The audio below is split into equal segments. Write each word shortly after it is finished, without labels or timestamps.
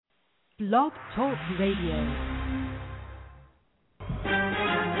Blog Talk Radio.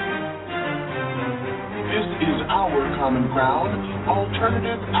 This is Our Common Ground,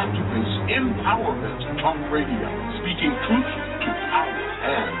 alternative activist empowerment talk radio, speaking truth to power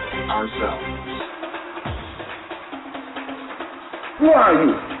and ourselves. Who are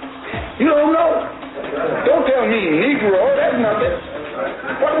you? You don't know? Don't tell me Negro, that's nothing.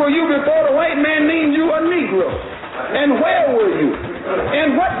 What were you before the white man named you a Negro? And where were you?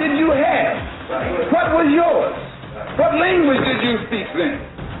 And what did you have? What was yours? What language did you speak then?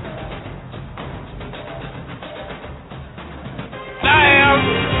 I am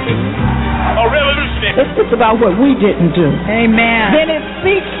a revolutionary. It's about what we didn't do. Amen. Then it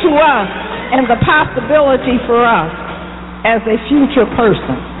speaks to us and the possibility for us as a future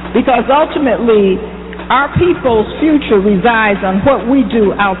person. Because ultimately, our people's future resides on what we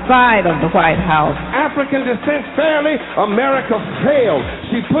do outside of the White House. African descent fairly, America failed.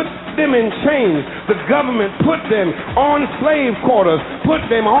 She put them in chains. The government put them on slave quarters, put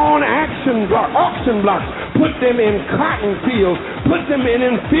them on auction blocks, put them in cotton fields, put them in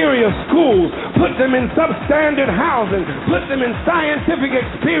inferior schools, put them in substandard housing, put them in scientific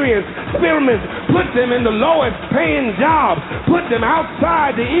experiments, put them in the lowest paying jobs, put them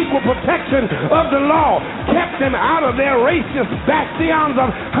outside the equal protection of the law, kept them out of their racist bastions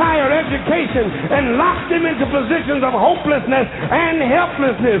of higher education, and locked them into positions of hopelessness and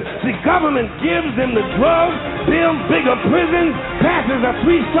helplessness. The government gives them the drugs, builds bigger prisons, passes a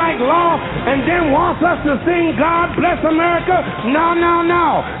 3-strike law, and then wants us to sing God Bless America? No, no,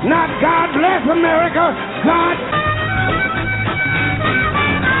 no. Not God Bless America. God...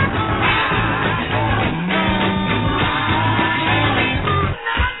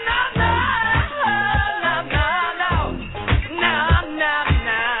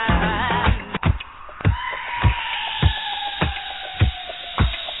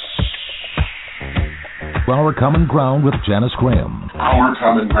 Our Common Ground with Janice Graham. Our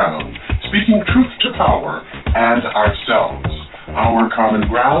Common Ground, speaking truth to power and ourselves. Our Common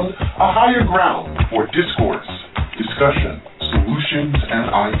Ground, a higher ground for discourse, discussion, solutions, and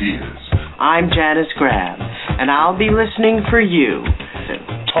ideas. I'm Janice Graham, and I'll be listening for you.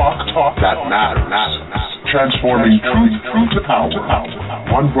 Talk that matters. Transforming truth to power,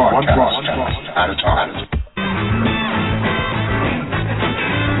 one broadcast at a time.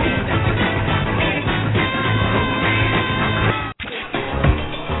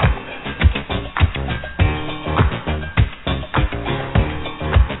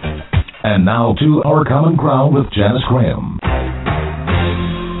 And now to Our Common Ground with Janice Graham. We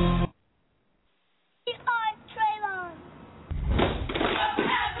are Trayvon.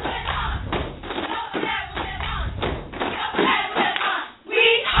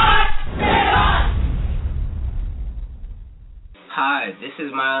 Hi, this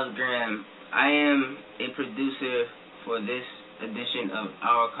is Miles Graham. I am a producer for this edition of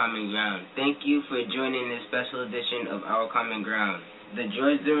Our Common Ground. Thank you for joining this special edition of Our Common Ground. The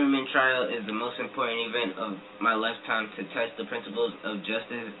George Zimmerman trial is the most important event of my lifetime to test the principles of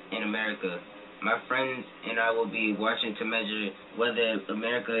justice in America. My friends and I will be watching to measure whether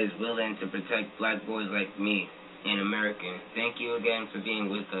America is willing to protect black boys like me, an American. Thank you again for being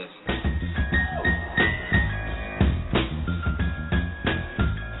with us.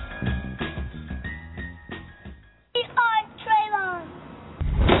 We are Trayvon.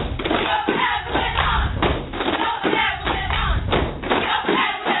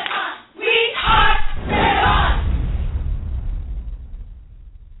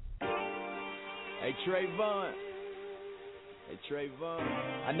 Trayvon. Hey, Trayvon.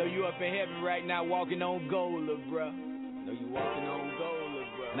 I know you up in heaven right now walking on gold, little bro. I know you walking on gold, little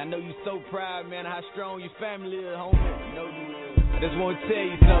bro. And I know you so proud, man, how strong your family is, homie. I know you is. I just want to tell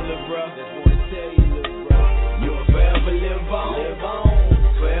you something, little bro. You'll forever live on. Live on.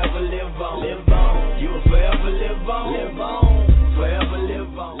 Forever live on. Live on. You'll forever live on. Live on. Forever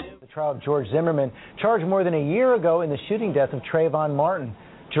live on. The trial of George Zimmerman, charged more than a year ago in the shooting death of Trayvon Martin.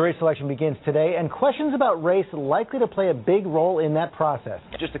 Jury selection begins today, and questions about race likely to play a big role in that process.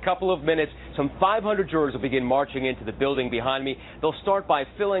 Just a couple of minutes, some 500 jurors will begin marching into the building behind me. They'll start by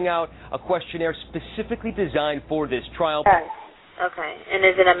filling out a questionnaire specifically designed for this trial. Okay. And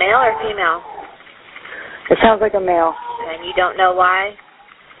is it a male or female? It sounds like a male. And you don't know why?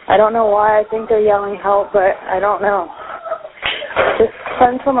 I don't know why. I think they're yelling help, but I don't know. Just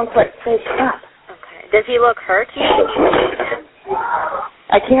send someone quick. Say stop. Okay. Does he look hurt to you?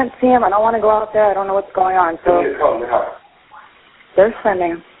 I can't see him. I don't want to go out there. I don't know what's going on. So they're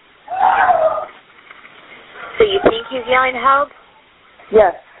sending him. So you think he's yelling help?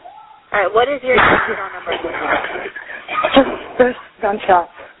 Yes. All right. What is your phone number? Just there's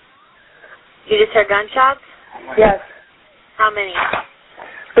gunshots. You just heard gunshots? Yes. How many?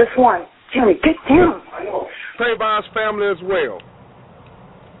 This one. Jimmy, get down. Trayvon's family as well.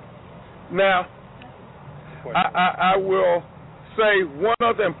 Now, I will say one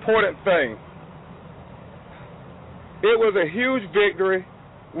other important thing. It was a huge victory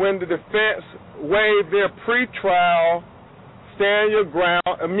when the defense waived their pretrial stand your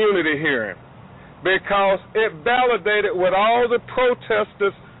ground immunity hearing, because it validated what all the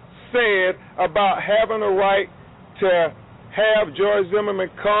protesters said about having a right to have George Zimmerman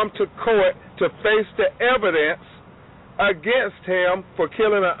come to court to face the evidence against him for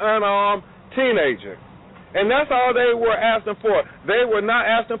killing an unarmed teenager. And that's all they were asking for. They were not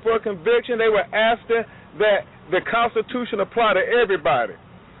asking for a conviction. They were asking that the Constitution apply to everybody,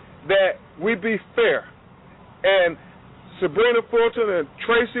 that we be fair. And Sabrina Fulton and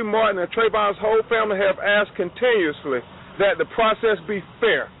Tracy Martin and Trayvon's whole family have asked continuously that the process be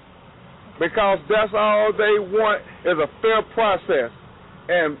fair, because that's all they want is a fair process,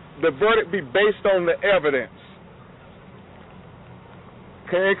 and the verdict be based on the evidence.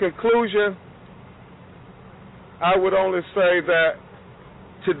 In conclusion, I would only say that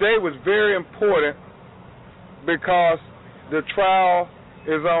today was very important because the trial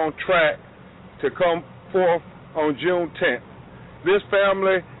is on track to come forth on June 10th. This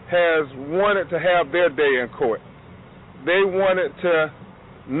family has wanted to have their day in court. They wanted to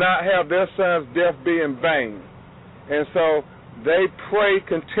not have their son's death be in vain. And so they pray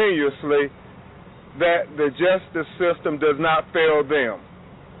continuously that the justice system does not fail them.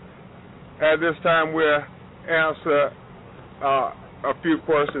 At this time, we'll answer a few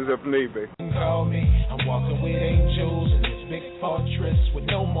questions if need be. Call me. I'm walking with angels in this big fortress with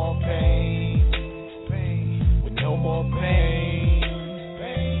no more pain. With no more pain.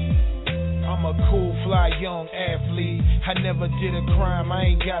 I'm a cool, fly, young athlete. I never did a crime, I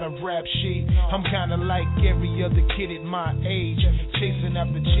ain't got a rap sheet. I'm kinda like every other kid at my age, chasing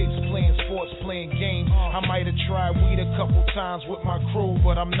after chicks, playing sports, playing games. I might have tried weed a couple times with my crew,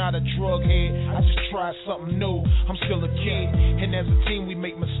 but I'm not a drug head, I just tried something new. I'm still a kid, and as a team we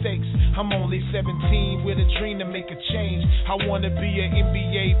make mistakes. I'm only 17 with a dream to make a change. I wanna be an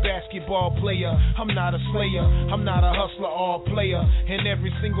NBA basketball player. I'm not a slayer, I'm not a hustler or a player. And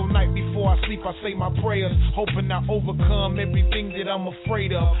every single night before I sleep I say my prayers, hoping I overcome everything that I'm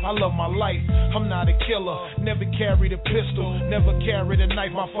afraid of. I love my life, I'm not a killer. Never carried a pistol, never carried a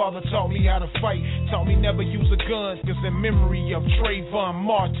knife. My father taught me how to fight, taught me never use a gun. It's in memory of Trayvon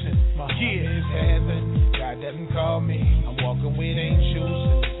Martin. My home is heaven, God doesn't call me. I'm walking with angels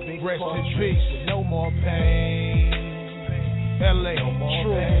in this big rest in peace with no more pain. LA, no more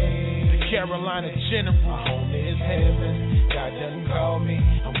true pain. The Carolina General. My home is heaven, God doesn't call me.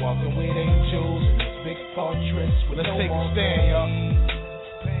 I'm walking with angels in this big fortress with Let's no take more a stand, y'all.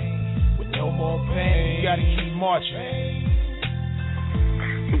 With no more pain. You gotta keep marching.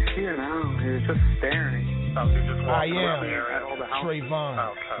 He's here now. He was just staring. I am Trayvon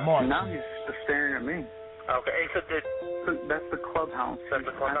Martin. Now he's just staring at me. Okay, hey, so that's the clubhouse. That's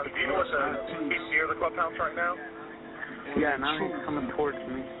the clubhouse. Do you know what's he's near the clubhouse right now? Yeah, now he's coming towards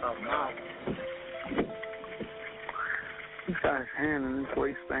me. Oh, no. He's got his hand in his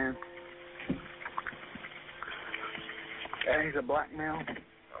waistband. Yeah, he's a black male.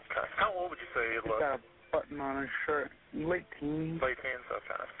 Okay. How old would you say he He's looks? got a button on his shirt. Late teens. Late teens,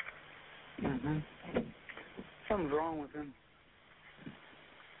 okay. Something's wrong with him.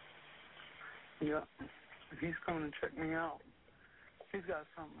 Yeah. If he's coming to check me out, he's got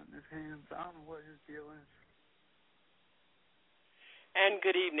something in his hands. I don't know what his deal is. And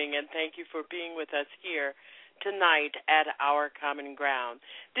good evening, and thank you for being with us here tonight at Our Common Ground.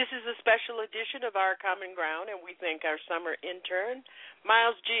 This is a special edition of Our Common Ground, and we thank our summer intern,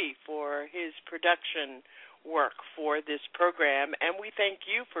 Miles G., for his production work for this program, and we thank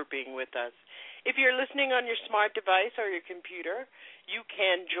you for being with us. If you're listening on your smart device or your computer, you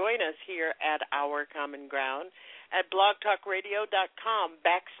can join us here at Our Common Ground at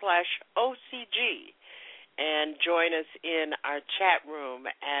blogtalkradio.com/OCG. and join us in our chat room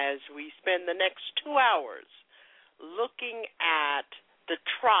as we spend the next 2 hours looking at the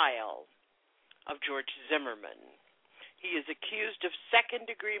trial of George Zimmerman. He is accused of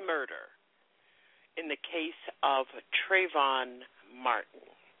second-degree murder in the case of Trayvon Martin.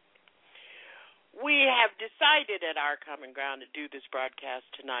 We have decided at Our Common Ground to do this broadcast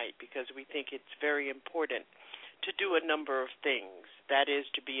tonight because we think it's very important to do a number of things. That is,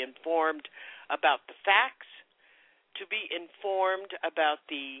 to be informed about the facts, to be informed about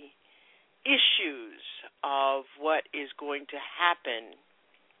the issues of what is going to happen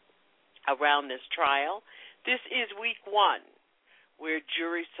around this trial. This is week one. where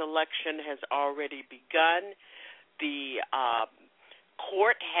jury selection has already begun. The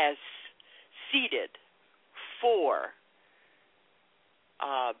court has seated 4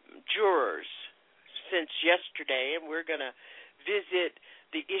 jurors since yesterday, and we're going to visit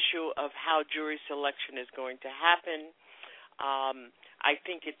the issue of how jury selection is going to happen. I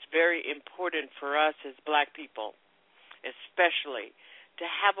think it's very important for us as black people, especially, to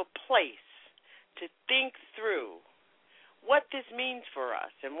have a place to think through what this means for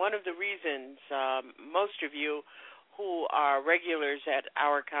us. And one of the reasons most of you who are regulars at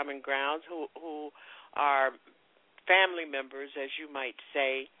Our Common Grounds, who are family members, as you might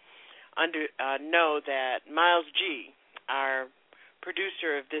say, know that Miles G., our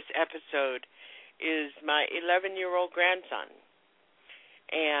producer of this episode, is my 11-year-old grandson.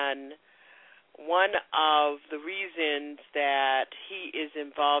 And one of the reasons that he is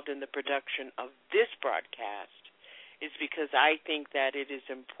involved in the production of this broadcast is because I think that it is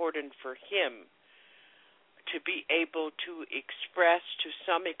important for him to be able to express to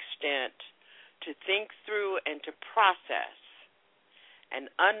some extent, to think through and to process an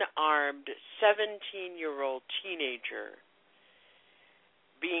unarmed 17-year-old teenager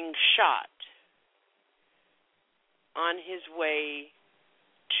being shot on his way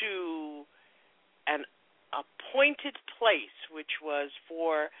to an appointed place, which was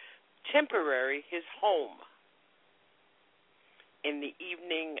for temporary his home, in the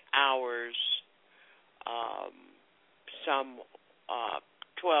evening hours some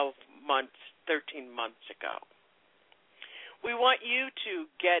 12 months, 13 months ago. We want you to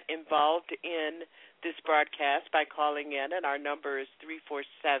get involved in this broadcast by calling in, and our number is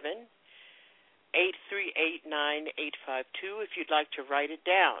 347-838-9852 if you'd like to write it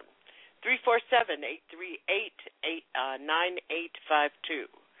down. 347-838-9852.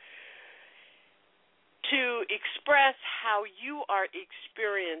 To express how you are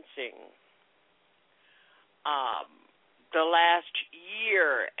experiencing the last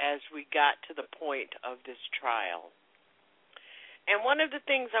year as we got to the point of this trial. And one of the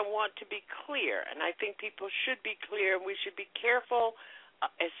things I want to be clear, and I think people should be clear, and we should be careful,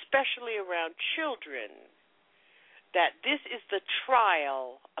 especially around children, that this is the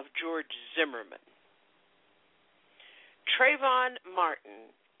trial of George Zimmerman. Trayvon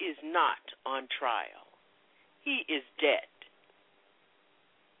Martin is not on trial. He is dead.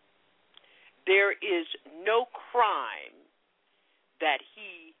 There is no crime that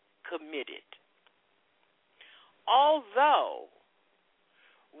he committed. Although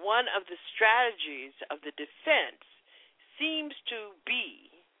one of the strategies of the defense seems to be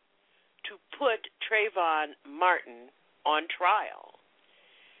to put Trayvon Martin on trial,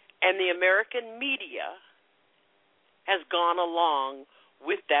 and the American media has gone along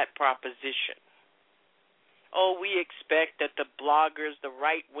with that proposition. Oh, we expect that the bloggers, the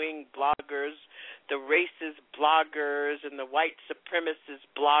right-wing bloggers, the racist bloggers, and the white supremacist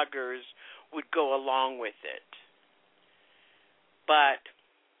bloggers would go along with it. But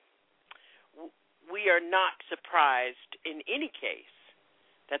we are not surprised in any case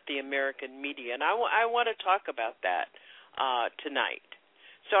that the American media, and I want to talk about that tonight.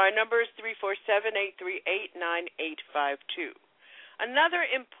 So our number is 347-838-9852. Another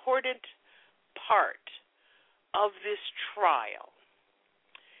important part of this trial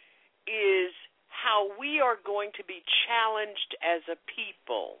is how we are going to be challenged as a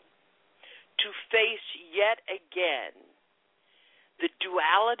people to face yet again the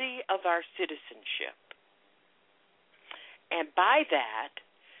duality of our citizenship. And by that,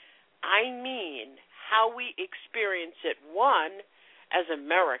 I mean how we experience it, one, as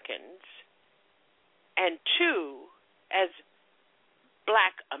Americans, and two, as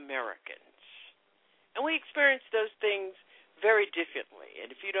Black Americans. And we experience those things very differently.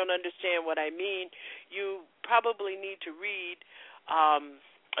 And if you don't understand what I mean, you probably need to read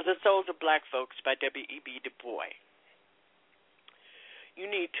The Souls of Black Folks by W.E.B. Du Bois. You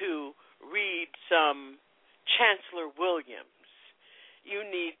need to read some Chancellor Williams. You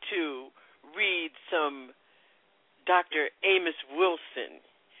need to read some Dr. Amos Wilson.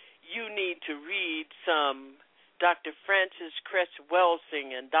 You need to read some Dr. Francis Cress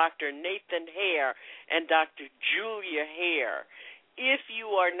Welsing and Dr. Nathan Hare and Dr. Julia Hare. If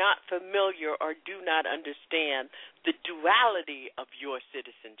you are not familiar or do not understand the duality of your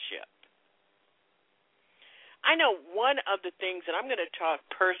citizenship. I know one of the things, and I'm going to talk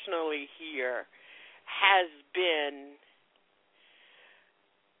personally here, has been,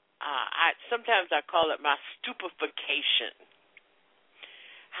 sometimes I call it my stupefaction.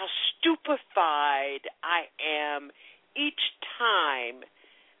 How stupefied I am each time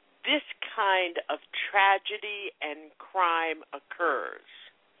this kind of tragedy and crime occurs,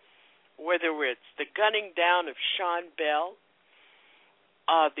 whether it's the gunning down of Sean Bell,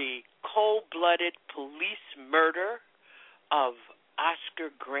 the cold-blooded police murder of Oscar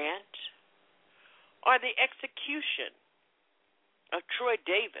Grant, or the execution of Troy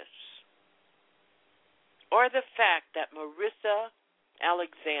Davis, or the fact that Marissa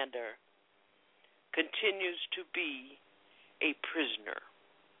Alexander continues to be a prisoner,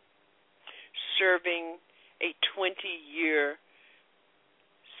 serving a 20-year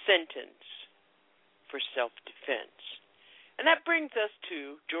sentence for self-defense. And that brings us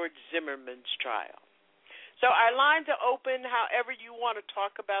to George Zimmerman's trial. So our lines are open however you want to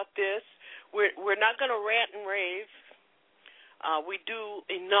talk about this. We're not going to rant and rave. We do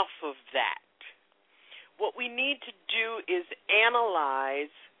enough of that. What we need to do is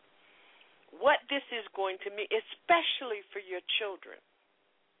analyze what this is going to mean, especially for your children.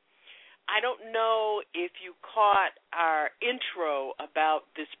 I don't know if you caught our intro about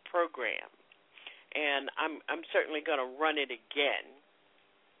this program, and I'm certainly going to run it again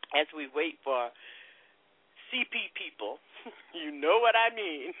as we wait for CP people. You know what I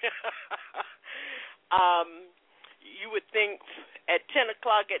mean. You would think at 10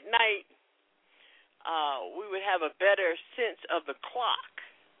 o'clock at night we would have a better sense of the clock.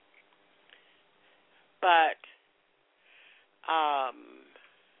 But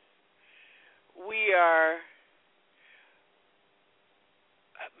we are,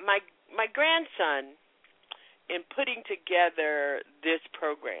 my grandson, in putting together this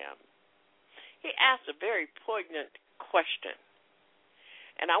program, he asked a very poignant question.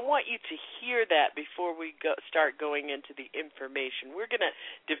 And I want you to hear that before we start going into the information. We're going to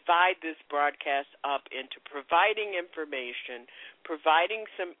divide this broadcast up into providing information, providing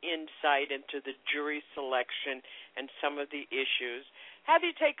some insight into the jury selection and some of the issues. Have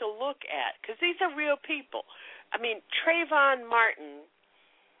you take a look at, because these are real people. I mean, Trayvon Martin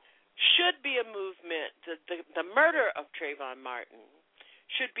should be a movement. The murder of Trayvon Martin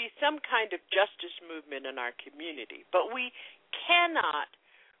should be some kind of justice movement in our community. But we cannot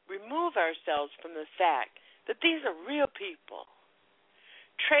remove ourselves from the fact that these are real people.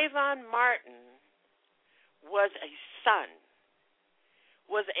 Trayvon Martin was a son,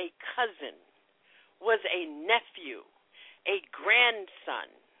 was a cousin, was a nephew, a grandson.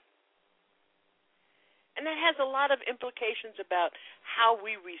 And that has a lot of implications about how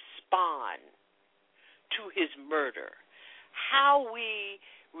we respond to his murder, how we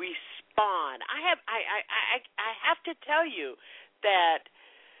respond. I have to tell you that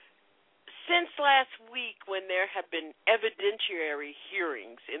since last week, when there have been evidentiary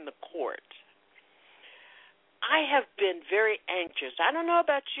hearings in the court, I have been very anxious. I don't know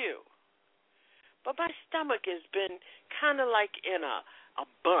about you, but my stomach has been kind of like in a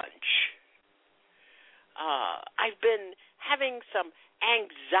bunch. I've been having some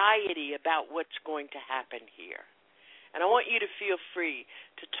anxiety about what's going to happen here. And I want you to feel free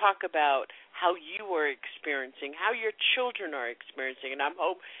to talk about how you are experiencing, how your children are experiencing. And I'm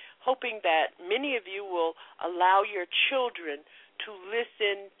hoping that many of you will allow your children to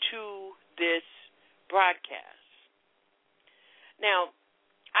listen to this broadcast. Now,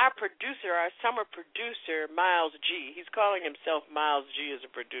 our producer, our summer producer, Miles G., he's calling himself Miles G. as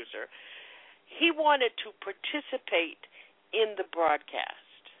a producer, he wanted to participate in the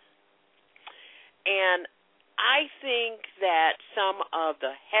broadcast. And I think that some of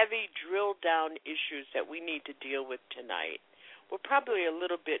the heavy drill-down issues that we need to deal with tonight were probably a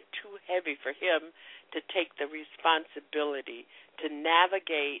little bit too heavy for him to take the responsibility to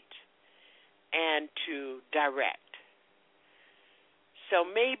navigate and to direct. So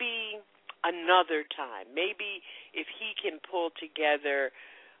maybe another time, maybe if he can pull together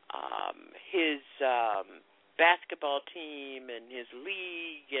his basketball team and his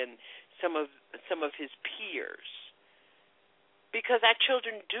league and some of his peers, because our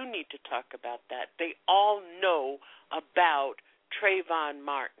children do need to talk about that. They all know about Trayvon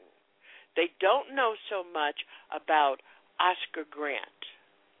Martin. They don't know so much about Oscar Grant.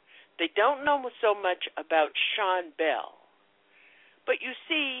 They don't know so much about Sean Bell. But you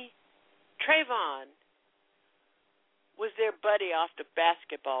see, Trayvon was their buddy off the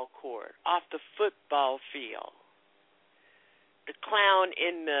basketball court, off the football field, the clown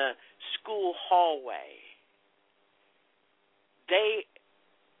in the school hallway. They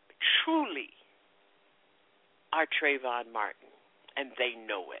truly are Trayvon Martin, and they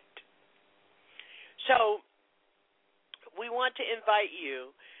know it. So we want to invite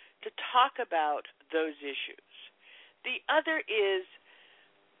you to talk about those issues. The other is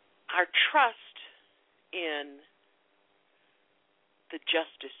our trust in the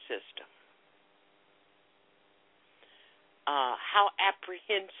justice system? How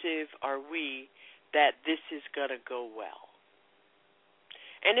apprehensive are we that this is going to go well?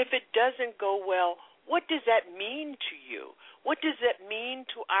 And if it doesn't go well, what does that mean to you? What does that mean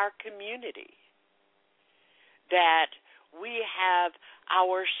to our community? That we have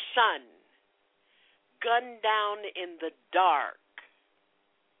our son gunned down in the dark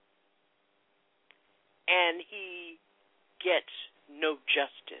and he gets no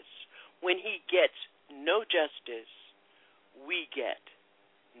justice. When he gets no justice, we get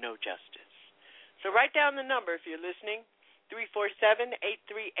no justice. So write down the number if you're listening,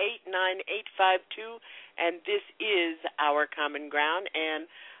 347-838-9852, and this is Our Common Ground, and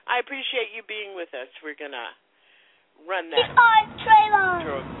I appreciate you being with us. We're going to run that. We are Trayvon.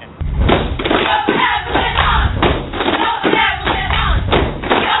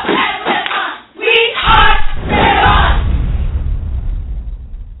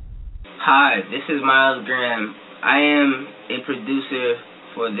 Hi, this is Miles Graham. I am a producer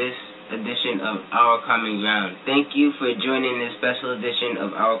for this edition of Our Common Ground. Thank you for joining this special edition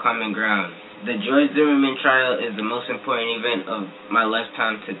of Our Common Ground. The George Zimmerman trial is the most important event of my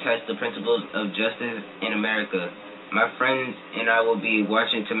lifetime to test the principles of justice in America. My friends and I will be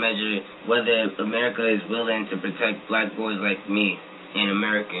watching to measure whether America is willing to protect black boys like me, an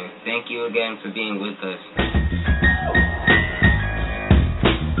American. Thank you again for being with us.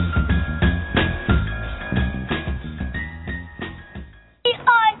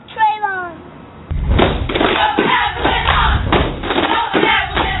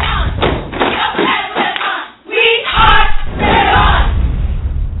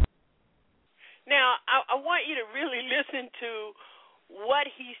 To what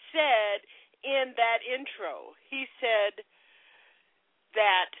he said in that intro. He said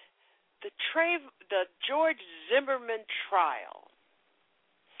that the George Zimmerman trial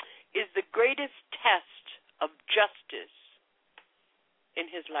is the greatest test of justice in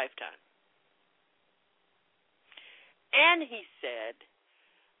his lifetime. And he said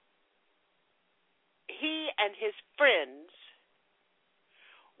he and his friends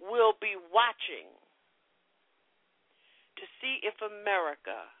will be watching to see if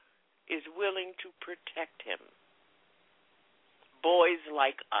America is willing to protect him. Boys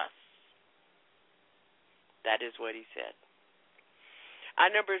like us. That is what he said. Our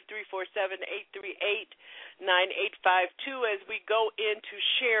number is 347-838-9852 as we go into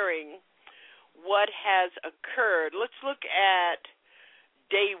sharing what has occurred. Let's look at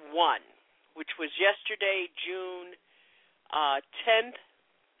day one, which was yesterday, June 10th.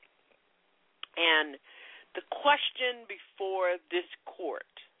 And the question before this court,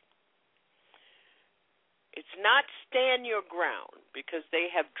 it's not stand your ground, because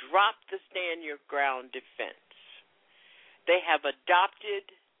they have dropped the stand your ground defense. They have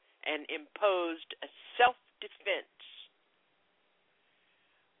adopted and imposed a self-defense.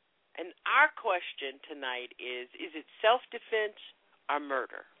 And our question tonight is it self-defense or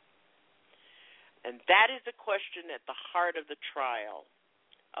murder? And that is the question at the heart of the trial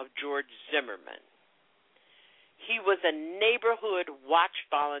of George Zimmerman. He was a neighborhood watch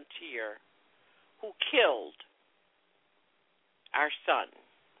volunteer who killed our son,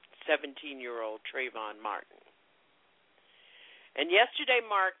 17-year-old Trayvon Martin. And yesterday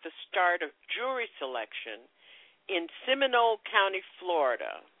marked the start of jury selection in Seminole County,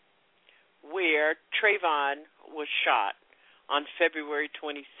 Florida, where Trayvon was shot on February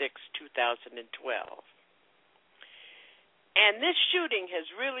 26, 2012. And this shooting has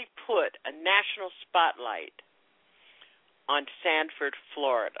really put a national spotlight on Sanford,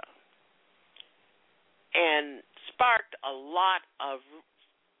 Florida, and sparked a lot of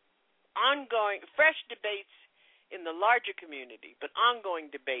ongoing, fresh debates in the larger community, but ongoing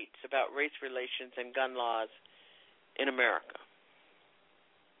debates about race relations and gun laws in America.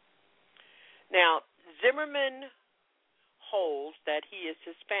 Now, Zimmerman holds that he is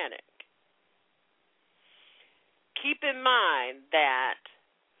Hispanic. Keep in mind that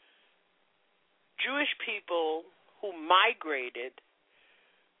Jewish people who migrated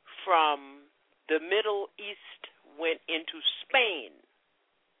from the Middle East went into Spain,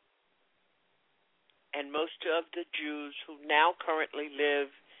 and most of the Jews who now currently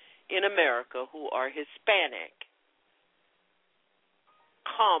live in America who are Hispanic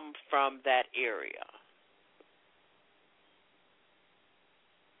come from that area,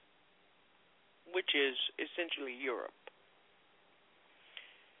 which is essentially Europe.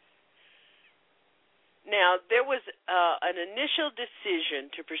 Now, there was an initial decision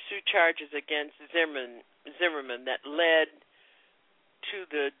to pursue charges against Zimmerman that led to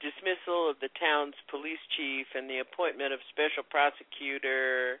the dismissal of the town's police chief and the appointment of special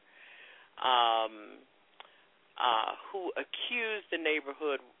prosecutor who accused the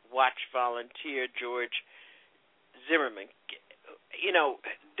neighborhood watch volunteer George Zimmerman. You know,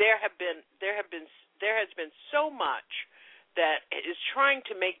 there has been so much that is trying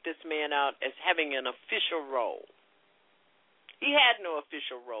to make this man out as having an official role. He had no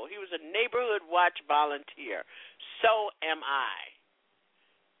official role. He was a neighborhood watch volunteer. So am I.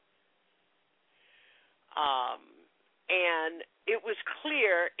 And it was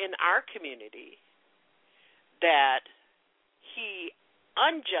clear in our community that he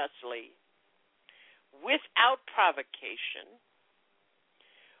unjustly, without provocation,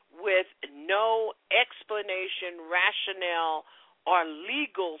 with no explanation, rationale, or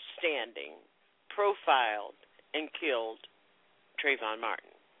legal standing, profiled and killed Trayvon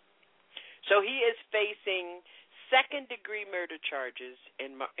Martin. So he is facing second-degree murder charges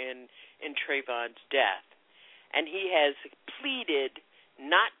in Trayvon's death, and he has pleaded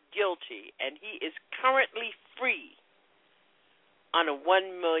not guilty, and he is currently free on a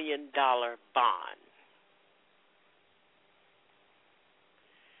 $1 million bond.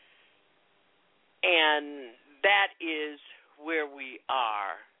 And that is where we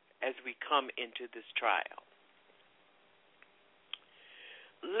are as we come into this trial.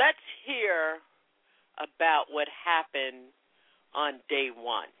 Let's hear about what happened on day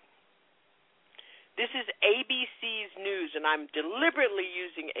one. This is ABC's news, and I'm deliberately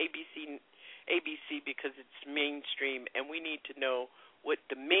using ABC because it's mainstream, and we need to know what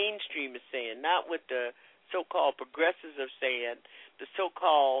the mainstream is saying, not what the so-called progressives are saying, the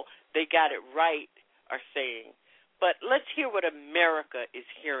so-called they got it right are saying. But let's hear what America is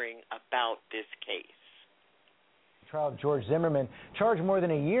hearing about this case. Trial of George Zimmerman, charged more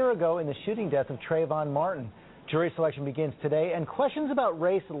than a year ago in the shooting death of Trayvon Martin. Jury selection begins today, and questions about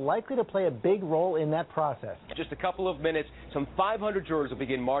race likely to play a big role in that process. Just a couple of minutes, some 500 jurors will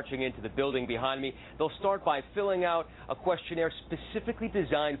begin marching into the building behind me. They'll start by filling out a questionnaire specifically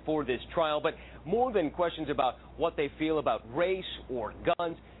designed for this trial, but more than questions about what they feel about race or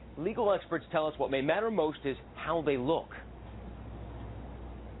guns, legal experts tell us what may matter most is how they look.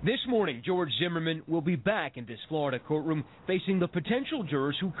 This morning, George Zimmerman will be back in this Florida courtroom facing the potential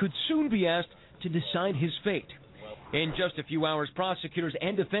jurors who could soon be asked to decide his fate. In just a few hours, prosecutors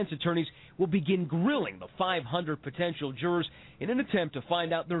and defense attorneys will begin grilling the 500 potential jurors in an attempt to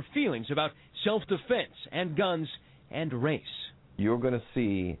find out their feelings about self-defense and guns and race. You're going to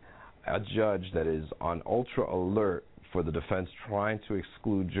see a judge that is on ultra alert for the defense trying to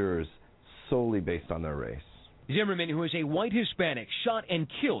exclude jurors solely based on their race. Zimmerman, who is a white Hispanic, shot and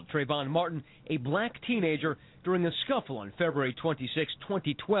killed Trayvon Martin, a black teenager, during a scuffle on February 26,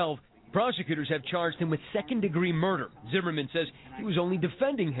 2012. Prosecutors have charged him with second-degree murder. Zimmerman says he was only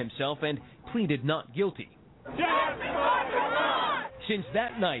defending himself and pleaded not guilty. Since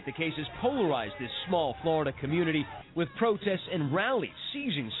that night, the case has polarized this small Florida community, with protests and rallies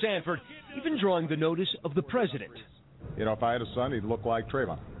seizing Sanford, even drawing the notice of the president. You know, if I had a son, he'd look like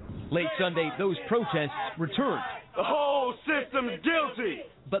Trayvon. Late Sunday, those protests returned. The whole system's guilty.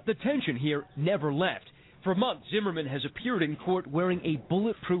 But the tension here never left. For months, Zimmerman has appeared in court wearing a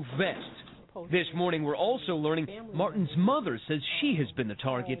bulletproof vest. This morning, we're also learning Martin's mother says she has been the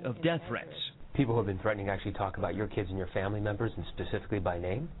target of death threats. People who have been threatening to actually talk about your kids and your family members, and specifically by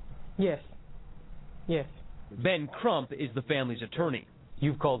name? Yes. Yes. Ben Crump is the family's attorney.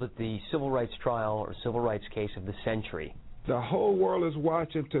 You've called it the civil rights trial or civil rights case of the century. The whole world is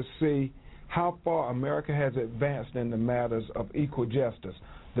watching to see how far America has advanced in the matters of equal justice.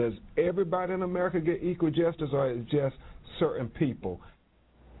 Does everybody in America get equal justice, or is it just certain people?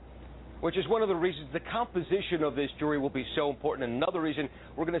 Which is one of the reasons the composition of this jury will be so important. And another reason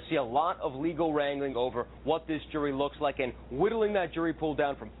we're going to see a lot of legal wrangling over what this jury looks like, and whittling that jury pool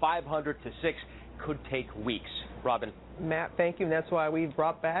down from 500 to 6 could take weeks. Robin. Matt, thank you. And that's why we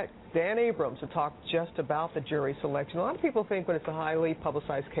brought back Dan Abrams to talk just about the jury selection. A lot of people think when it's a highly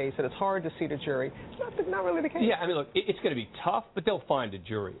publicized case that it's hard to seat a jury. It's not really the case. Yeah, I mean, look, it's going to be tough, but they'll find a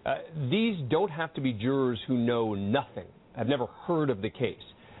jury. These don't have to be jurors who know nothing, have never heard of the case.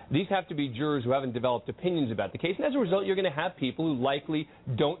 These have to be jurors who haven't developed opinions about the case, and as a result, you're going to have people who likely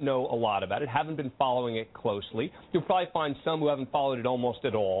don't know a lot about it, haven't been following it closely. You'll probably find some who haven't followed it almost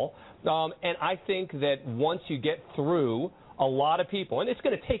at all. And I think that once you get through a lot of people, and it's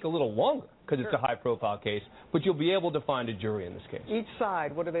going to take a little longer because it's a high-profile case, but you'll be able to find a jury in this case. Each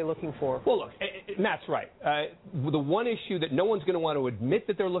side, what are they looking for? Well, look, Matt's right. The one issue that no one's going to want to admit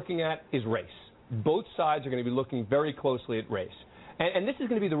that they're looking at is race. Both sides are going to be looking very closely at race. And this is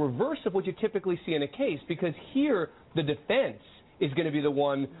going to be the reverse of what you typically see in a case, because here the defense is going to be the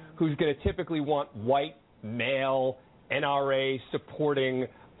one who's going to typically want white, male, NRA supporting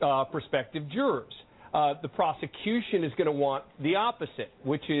prospective jurors. The prosecution is going to want the opposite,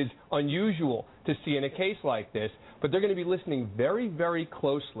 which is unusual to see in a case like this, but they're going to be listening very, very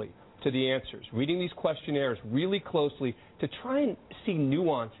closely to the answers, reading these questionnaires really closely to try and see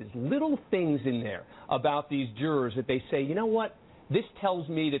nuances, little things in there about these jurors that they say, you know what, this tells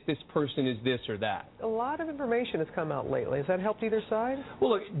me that this person is this or that. A lot of information has come out lately. Has that helped either side?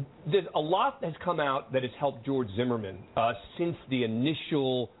 Well, look, there's a lot has come out that has helped George Zimmerman since the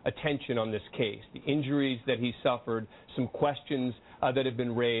initial attention on this case, the injuries that he suffered, some questions that have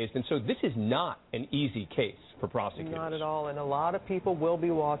been raised. And so this is not an easy case for prosecutors. Not at all, and a lot of people will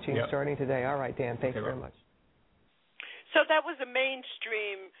be watching starting today. All right, Dan, thank you very much. So that was a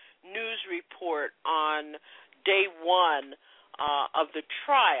mainstream news report on day one of the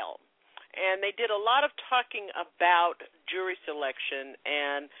trial, and they did a lot of talking about jury selection,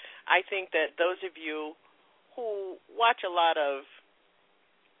 and I think that those of you who watch a lot of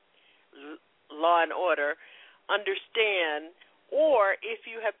Law and Order understand, or if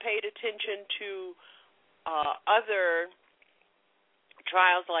you have paid attention to other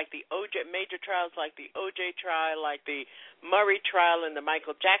trials like the major trials like the OJ trial, like the Murray trial and the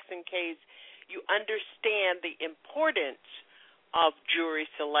Michael Jackson case, you understand the importance of jury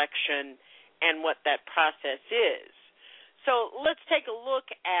selection and what that process is. So let's take a look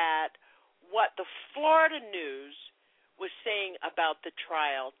at what the Florida News was saying about the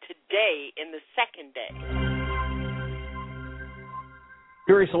trial today in the second day.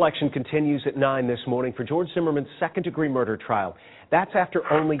 Jury selection continues at 9 this morning for George Zimmerman's second-degree murder trial. That's after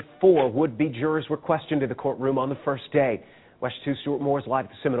only 4 would-be jurors were questioned in the courtroom on the first day. West 2 Stuart Moore is live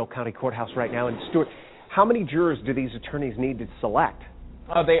at the Seminole County Courthouse right now. And Stuart, how many jurors do these attorneys need to select?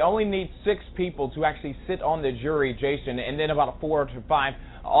 They only need 6 people to actually sit on the jury, Jason, and then about 4 to 5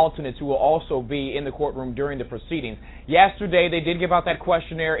 alternates who will also be in the courtroom during the proceedings. Yesterday, they did give out that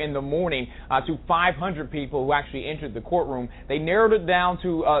questionnaire in the morning to 500 people who actually entered the courtroom. They narrowed it down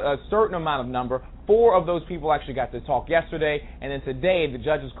to a certain amount of number. 4 of those people actually got to talk yesterday, and then today the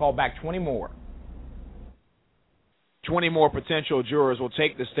judges called back 20 more. 20 more potential jurors will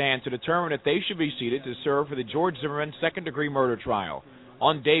take the stand to determine if they should be seated to serve for the George Zimmerman second-degree murder trial.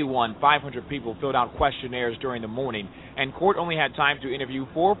 On day one, 500 people filled out questionnaires during the morning, and court only had time to interview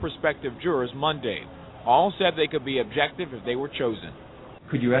 4 prospective jurors Monday. All said they could be objective if they were chosen.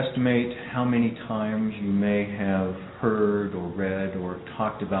 Could you estimate how many times you may have heard or read or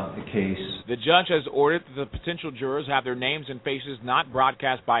talked about the case? The judge has ordered that the potential jurors have their names and faces not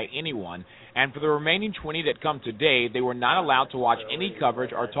broadcast by anyone, and for the remaining 20 that come today, they were not allowed to watch any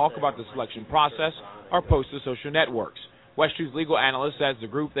coverage or talk about the selection process or post to social networks. West 2's legal analyst says the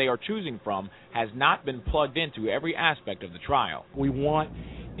group they are choosing from has not been plugged into every aspect of the trial. We want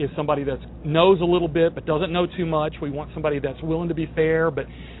is somebody that knows a little bit but doesn't know too much. We want somebody that's willing to be fair but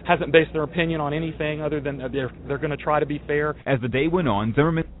hasn't based their opinion on anything other than they're going to try to be fair. As the day went on,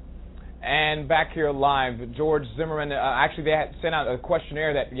 Zimmerman... And back here live, George Zimmerman, actually they had sent out a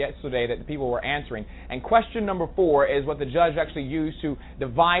questionnaire yesterday that the people were answering. And question number 4 is what the judge actually used to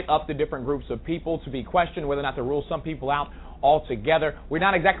divide up the different groups of people to be questioned, whether or not to rule some people out altogether. We're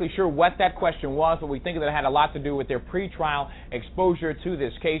not exactly sure what that question was, but we think that it had a lot to do with their pretrial exposure to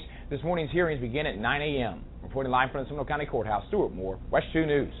this case. This morning's hearings begin at 9 a.m. Reporting live from the Seminole County Courthouse, Stuart Moore, West 2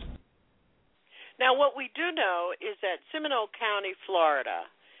 News. Now, what we do know is that Seminole County, Florida,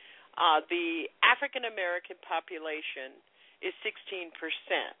 the African-American population is 16%.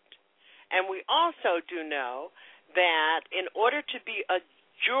 And we also do know that in order to be a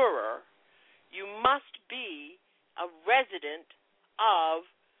juror, you must be a resident of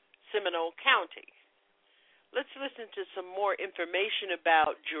Seminole County. Let's listen to some more information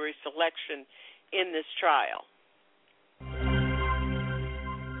about jury selection in this trial.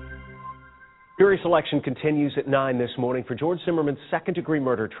 Jury selection continues at 9 this morning for George Zimmerman's second-degree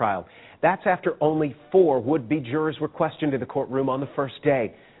murder trial. That's after only 4 would-be jurors were questioned in the courtroom on the first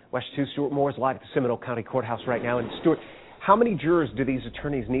day. West 2 Stuart Moore is live at the Seminole County Courthouse right now. And Stuart, how many jurors do these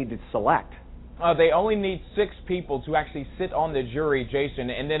attorneys need to select? They only need 6 people to actually sit on the jury,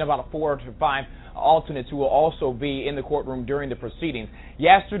 Jason, and then about 4 to 5 alternates who will also be in the courtroom during the proceedings.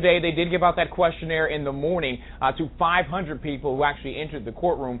 Yesterday, they did give out that questionnaire in the morning to 500 people who actually entered the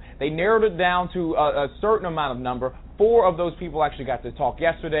courtroom. They narrowed it down to a certain amount of number. 4 of those people actually got to talk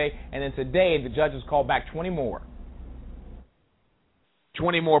yesterday, and then today the judges called back 20 more.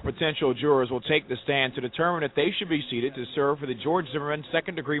 20 more potential jurors will take the stand to determine if they should be seated to serve for the George Zimmerman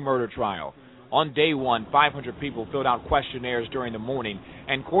second-degree murder trial. On day one, 500 people filled out questionnaires during the morning,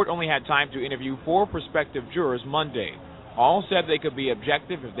 and court only had time to interview 4 prospective jurors Monday. All said they could be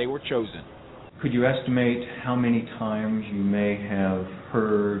objective if they were chosen. Could you estimate how many times you may have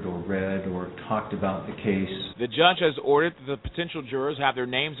heard or read or talked about the case? The judge has ordered that the potential jurors have their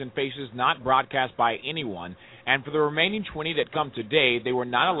names and faces not broadcast by anyone, and for the remaining 20 that come today, they were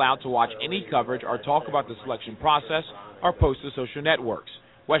not allowed to watch any coverage or talk about the selection process or post to social networks.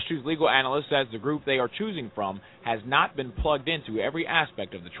 West 2's legal analyst says the group they are choosing from has not been plugged into every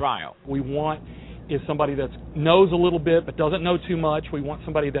aspect of the trial. We want is somebody that knows a little bit but doesn't know too much. We want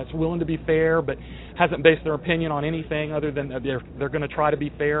somebody that's willing to be fair but hasn't based their opinion on anything other than they're going to try to be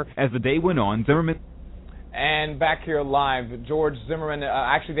fair. As the day went on, Zimmerman... And back here live, George Zimmerman,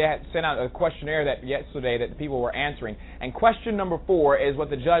 actually they had sent out a questionnaire yesterday that people were answering. And question number 4 is what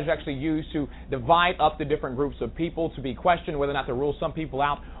the judge actually used to divide up the different groups of people to be questioned, whether or not to rule some people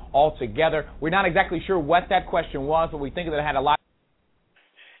out altogether. We're not exactly sure what that question was, but we think that it had a lot.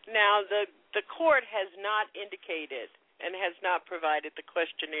 Now, the court has not indicated and has not provided the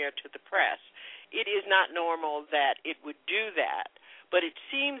questionnaire to the press. It is not normal that it would do that. But it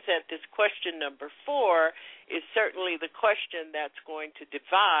seems that this question number 4 is certainly the question that's going to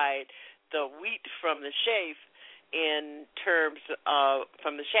divide the wheat from the chaff in terms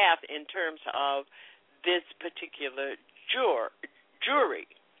of this particular jury.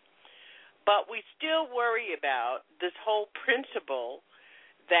 But we still worry about this whole principle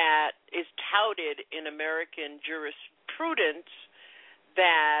that is touted in American jurisprudence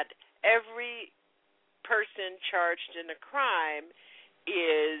that every person charged in a crime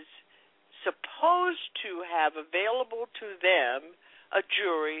is supposed to have available to them a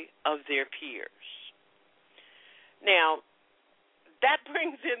jury of their peers. Now, that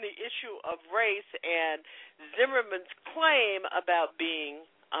brings in the issue of race and Zimmerman's claim about being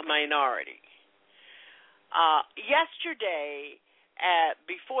a minority. Yesterday,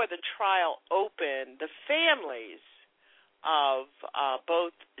 before the trial opened, the families of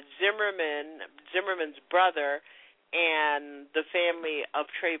both Zimmerman's brother and the family of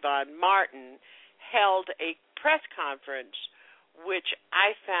Trayvon Martin held a press conference, which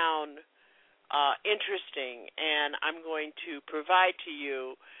I found interesting, and I'm going to provide to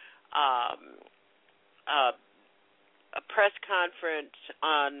you a press conference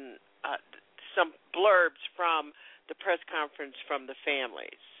on some blurbs from the press conference from the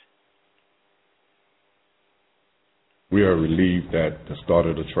families. We are relieved that the start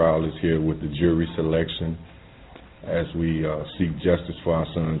of the trial is here with the jury selection as we seek justice for our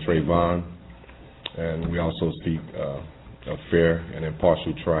son Trayvon, and we also seek a fair and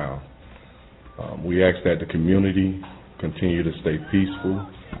impartial trial. We ask that the community continue to stay peaceful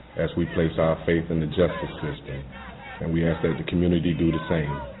as we place our faith in the justice system, and we ask that the community do the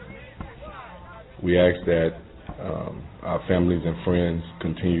same. We ask that our families and friends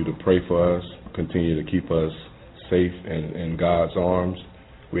continue to pray for us, continue to keep us safe and in God's arms.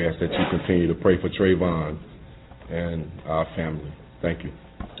 We ask that you continue to pray for Trayvon and our family. Thank you.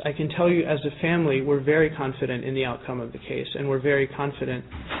 I can tell you as a family, we're very confident in the outcome of the case, and we're very confident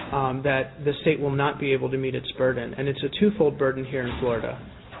that the state will not be able to meet its burden. And it's a twofold burden here in Florida.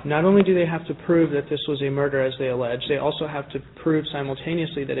 Not only do they have to prove that this was a murder as they allege, they also have to prove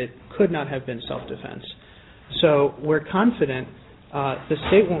simultaneously that it could not have been self-defense. So we're confident the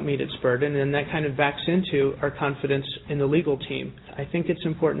state won't meet its burden, and that kind of backs into our confidence in the legal team. I think it's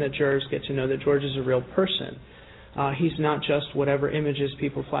important that jurors get to know that George is a real person. He's not just whatever images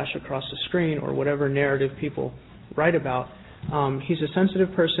people flash across the screen or whatever narrative people write about. He's a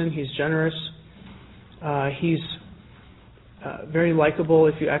sensitive person. He's generous. He's very likable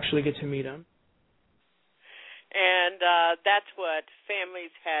if you actually get to meet him. And that's what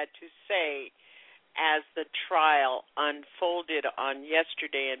families had to say as the trial unfolded on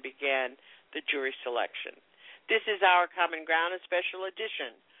yesterday and began the jury selection. This is Our Common Ground, a special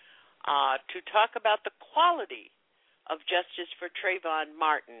edition, to talk about the quality of justice for Trayvon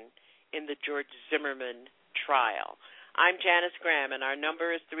Martin in the George Zimmerman trial. I'm Janice Graham, and our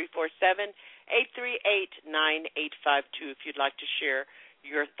number is 347-838-9852 if you'd like to share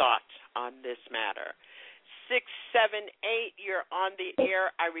your thoughts on this matter. 678, you're on the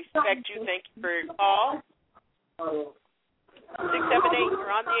air. I respect you. Thank you for your call. 678,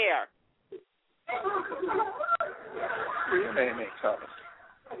 you're on the air. Your name ain't coming.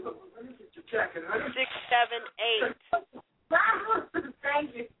 678.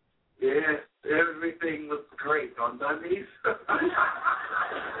 Thank you. Yes, everything looks great on Dundee's. Well,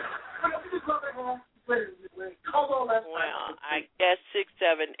 I guess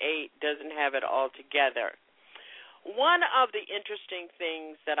 678 doesn't have it all together. One of the interesting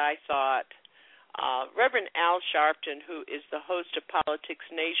things that I thought, Reverend Al Sharpton, who is the host of Politics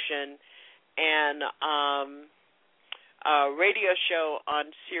Nation and radio show on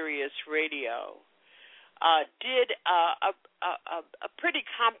Sirius Radio, did a pretty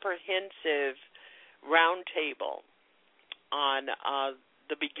comprehensive roundtable on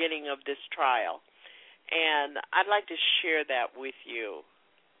the beginning of this trial. And I'd like to share that with you.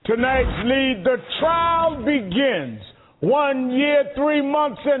 Tonight's lead, the trial begins. 1 year, 3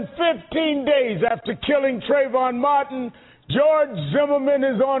 months, and 15 days after killing Trayvon Martin, George Zimmerman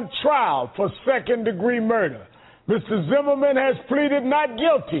is on trial for second-degree murder. Mr. Zimmerman has pleaded not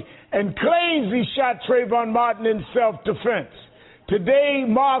guilty and claims he shot Trayvon Martin in self-defense. Today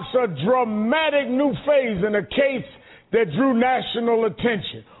marks a dramatic new phase in a case that drew national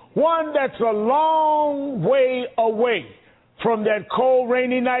attention, one that's a long way away from that cold,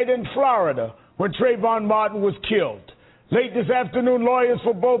 rainy night in Florida when Trayvon Martin was killed. Late this afternoon, lawyers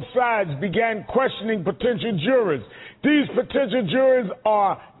for both sides began questioning potential jurors. These potential jurors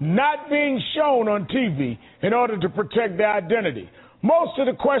are not being shown on TV in order to protect their identity. Most of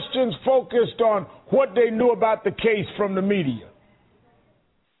the questions focused on what they knew about the case from the media.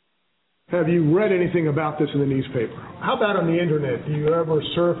 Have you read anything about this in the newspaper? How about on the internet? Do you ever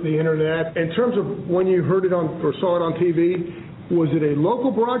surf the internet? In terms of when you heard it on or saw it on TV, was it a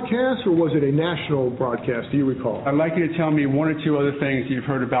local broadcast or was it a national broadcast? Do you recall? I'd like you to tell me one or two other things you've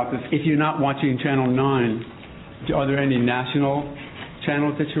heard about this. If you're not watching Channel 9, are there any national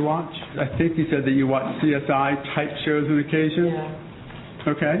channels that you watch? I think you said that you watch CSI type shows on occasion.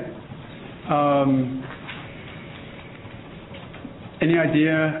 Yeah. Okay. Any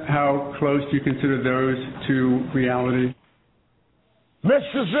idea how close you consider those to reality?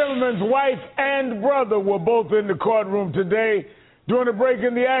 Mr. Zimmerman's wife and brother were both in the courtroom today. During the break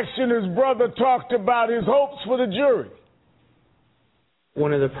in the action, his brother talked about his hopes for the jury.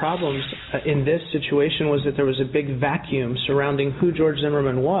 One of the problems in this situation was that there was a big vacuum surrounding who George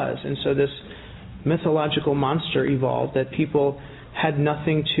Zimmerman was, and so this mythological monster evolved that people had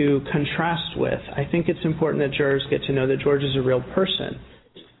nothing to contrast with. I think it's important that jurors get to know that George is a real person.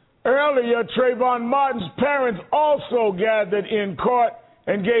 Earlier, Trayvon Martin's parents also gathered in court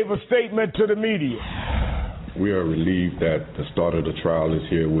and gave a statement to the media. We are relieved that the start of the trial is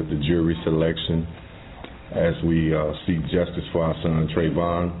here with the jury selection as we seek justice for our son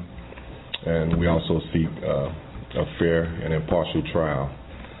Trayvon, and we also seek a fair and impartial trial.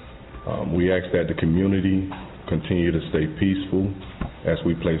 We ask that the community continue to stay peaceful as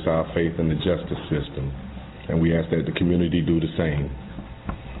we place our faith in the justice system, and we ask that the community do the same.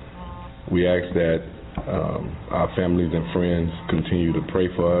 We ask that our families and friends continue to pray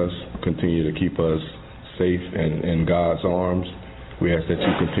for us, continue to keep us safe and in God's arms. We ask that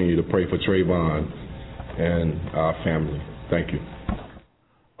you continue to pray for Trayvon and our family. Thank you.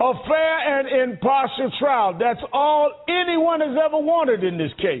 A fair and impartial trial. That's all anyone has ever wanted in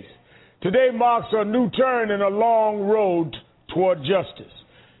this case. Today marks a new turn in a long road toward justice.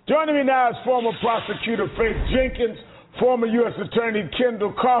 Joining me now is former prosecutor Faith Jenkins, former U.S. Attorney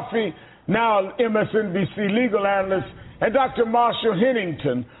Kendall Coffey, now MSNBC legal analyst, and Dr. Marshall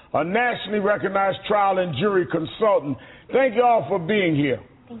Hennington, a nationally recognized trial and jury consultant. Thank you all for being here.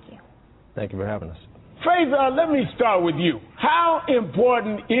 Thank you. Thank you for having us. Faith, let me start with you. How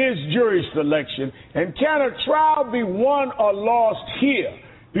important is jury selection, and can a trial be won or lost here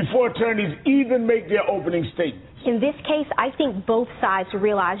before attorneys even make their opening statements? In this case, I think both sides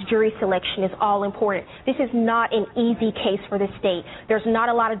realize jury selection is all important. This is not an easy case for the state. There's not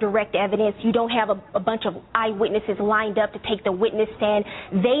a lot of direct evidence. You don't have a bunch of eyewitnesses lined up to take the witness stand.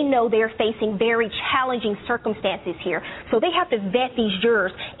 They know they're facing very challenging circumstances here, so they have to vet these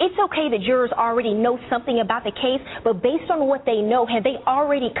jurors. It's okay that jurors already know something about the case, but based on what they know, have they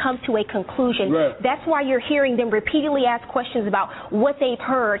already come to a conclusion? Right. That's why you're hearing them repeatedly ask questions about what they've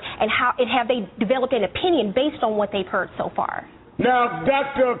heard and have they developed an opinion based on what they've heard so far. Now,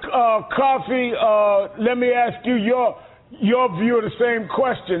 Dr. Coffey, let me ask you your view of the same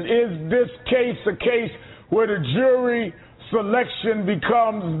question. Is this case a case where the jury selection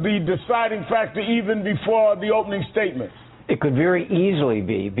becomes the deciding factor even before the opening statements? It could very easily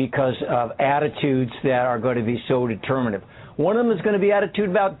be because of attitudes that are going to be so determinative. One of them is going to be attitude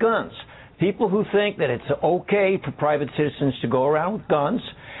about guns. People who think that it's okay for private citizens to go around with guns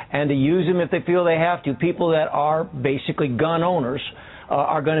and to use them if they feel they have to. People that are basically gun owners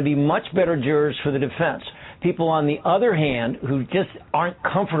are going to be much better jurors for the defense. People, on the other hand, who just aren't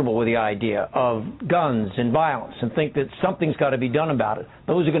comfortable with the idea of guns and violence and think that something's got to be done about it,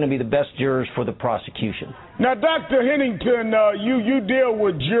 those are going to be the best jurors for the prosecution. Now, Dr. Hennington, you deal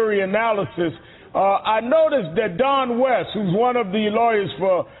with jury analysis. I noticed that Don West, who's one of the lawyers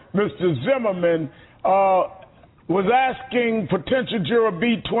for Mr. Zimmerman, was asking potential juror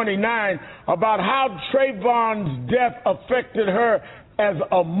B29 about how Trayvon's death affected her as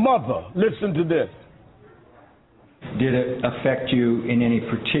a mother. Listen to this. Did it affect you in any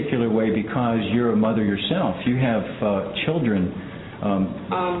particular way because you're a mother yourself? You have children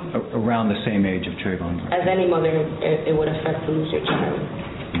around the same age of Trayvon. As any mother, it would affect to lose your child.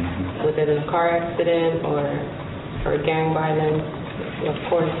 Mm-hmm. Whether in a car accident or gang violence, of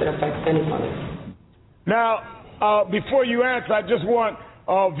course it affects any mother. Now, before you answer, I just want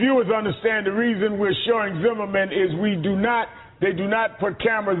viewers to understand the reason we're showing Zimmerman is they do not put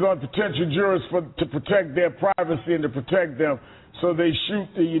cameras on potential jurors to protect their privacy and to protect them, so they shoot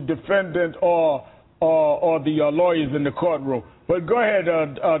the defendant or the lawyers in the courtroom. But go ahead,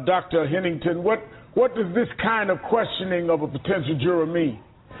 Dr. Hennington. What does this kind of questioning of a potential juror mean?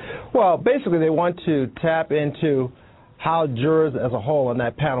 Well, basically they want to tap into how jurors as a whole on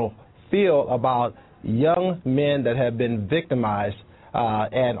that panel feel about young men that have been victimized,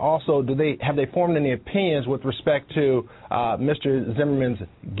 and also have they formed any opinions with respect to Mr. Zimmerman's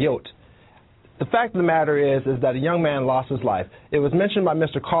guilt. The fact of the matter is that a young man lost his life. It was mentioned by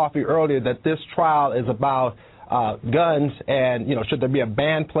Mr. Coffey earlier that this trial is about guns and, should there be a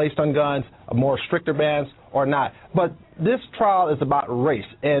ban placed on guns, more stricter bans or not. But this trial is about race,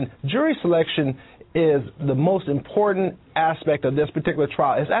 and jury selection is the most important aspect of this particular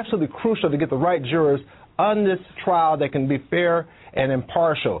trial. It's absolutely crucial to get the right jurors on this trial that can be fair and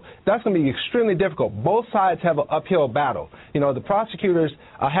impartial. That's going to be extremely difficult. Both sides have an uphill battle. The prosecutors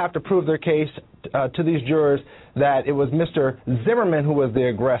have to prove their case to these jurors that it was Mr. Zimmerman who was the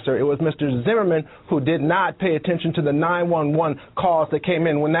aggressor. It was Mr. Zimmerman who did not pay attention to the 911 calls that came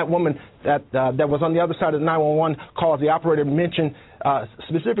in. When that woman that was on the other side of the 911 calls, the operator mentioned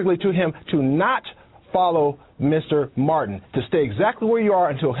specifically to him to not follow Mr. Martin, to stay exactly where you are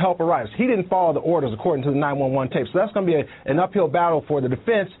until help arrives. He didn't follow the orders according to the 911 tape. So that's going to be an uphill battle for the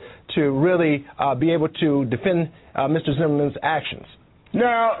defense to really be able to defend Mr. Zimmerman's actions.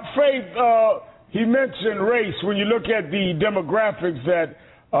 Now, Faith, he mentioned race. When you look at the demographics at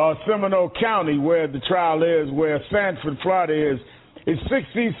Seminole County, where the trial is, where Sanford, Florida is, it's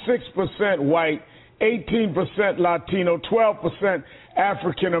 66% white, 18% Latino, 12%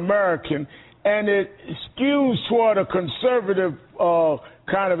 African American, and it skews toward a conservative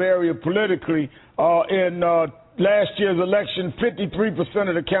kind of area politically. In last year's election, 53%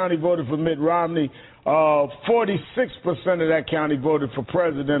 of the county voted for Mitt Romney. 46% of that county voted for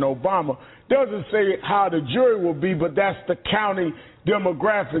President Obama. Doesn't say how the jury will be, but that's the county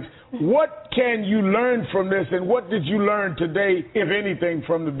demographics. What can you learn from this, and what did you learn today, if anything,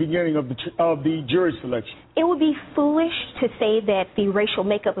 from the beginning of the jury selection? It would be foolish to say that the racial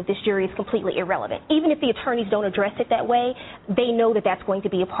makeup of this jury is completely irrelevant. Even if the attorneys don't address it that way, they know that that's going to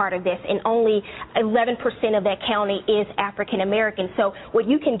be a part of this, and only 11% of that county is African American. So what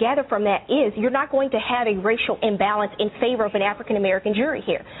you can gather from that is you're not going to have a racial imbalance in favor of an African American jury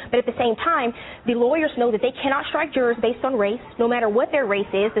here. But at the same time, the lawyers know that they cannot strike jurors based on race, no matter what their race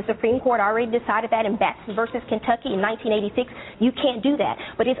is. The Supreme Court already decided that in Batson versus Kentucky in 1986. You can't do that.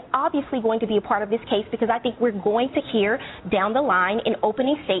 But it's obviously going to be a part of this case, because I think we're going to hear down the line in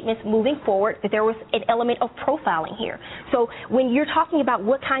opening statements moving forward that there was an element of profiling here. So when you're talking about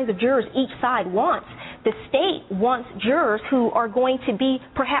what kinds of jurors each side wants, the state wants jurors who are going to be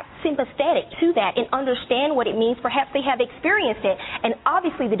perhaps sympathetic to that and understand what it means. Perhaps they have experienced it. And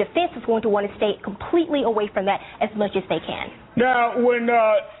obviously the defense is going to want to stay completely away from that as much as they can. Now, when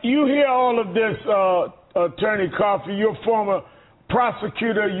you hear all of this, Attorney Coffey, you're a former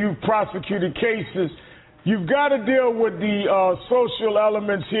prosecutor, you've prosecuted cases. You've got to deal with the social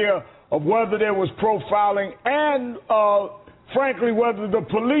elements here of whether there was profiling and, frankly, whether the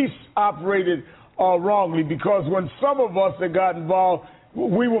police operated wrongly, because when some of us that got involved,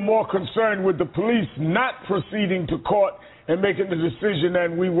 we were more concerned with the police not proceeding to court and making the decision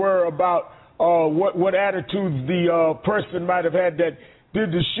than we were about what attitudes the person might have had that did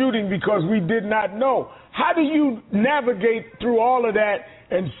the shooting, because we did not know. How do you navigate through all of that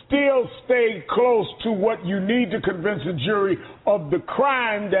and still stay close to what you need to convince a jury of the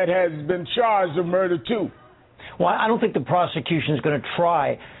crime that has been charged of murder too? Well, I don't think the prosecution is going to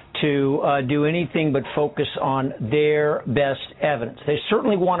try to do anything but focus on their best evidence. They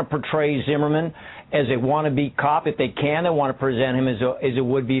certainly want to portray Zimmerman as a wannabe cop. If they can, they want to present him as a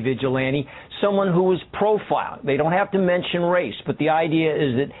would-be vigilante, someone who was profiled. They don't have to mention race, but the idea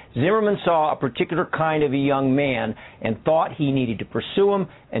is that Zimmerman saw a particular kind of a young man and thought he needed to pursue him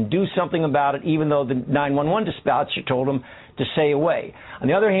and do something about it, even though the 911 dispatcher told him to stay away. On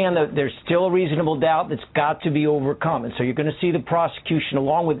the other hand, there's still a reasonable doubt that's got to be overcome, and so you're going to see the prosecution,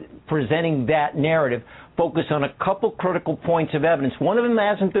 along with presenting that narrative, focus on a couple critical points of evidence. One of them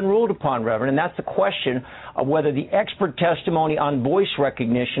hasn't been ruled upon, Reverend, and that's the question of whether the expert testimony on voice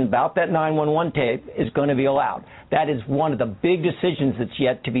recognition about that 911 tape is going to be allowed. That is one of the big decisions that's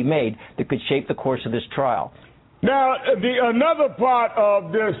yet to be made that could shape the course of this trial. Now, another part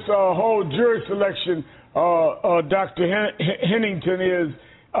of this whole jury selection, Dr. Hennington, is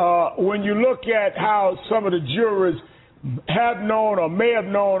when you look at how some of the jurors have known or may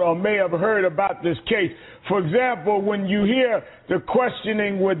have heard about this case. For example, when you hear the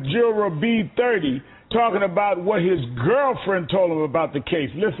questioning with juror B30 talking about what his girlfriend told him about the case.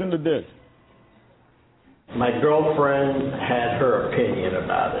 Listen to this. My girlfriend had her opinion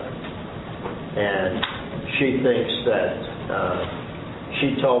about it, and she thinks that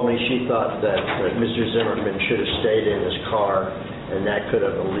she told me she thought that Mr. Zimmerman should have stayed in his car, and that could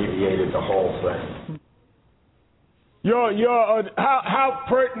have alleviated the whole thing. How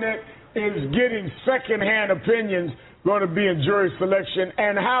pertinent is getting secondhand opinions going to be in jury selection,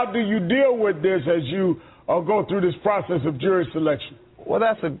 and how do you deal with this as you go through this process of jury selection? Well,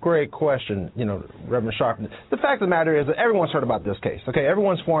 that's a great question, Reverend Sharp. The fact of the matter is that everyone's heard about this case, okay?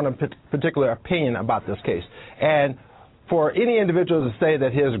 Everyone's formed a particular opinion about this case. And for any individual to say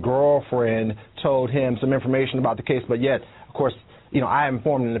that his girlfriend told him some information about the case, but yet, of course, I am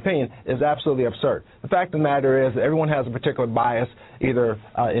formed an opinion, is absolutely absurd. The fact of the matter is that everyone has a particular bias, either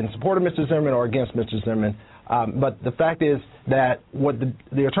in support of Mr. Zimmerman or against Mr. Zimmerman. But the fact is that what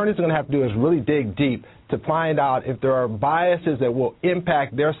the attorneys are going to have to do is really dig deep to find out if there are biases that will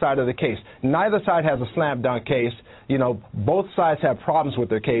impact their side of the case. Neither side has a slam dunk case. Both sides have problems with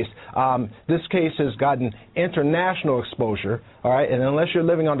their case. This case has gotten international exposure, all right? And unless you're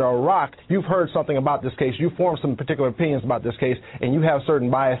living under a rock, you've heard something about this case. You formed some particular opinions about this case, and you have certain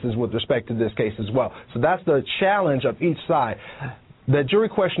biases with respect to this case as well. So that's the challenge of each side. The jury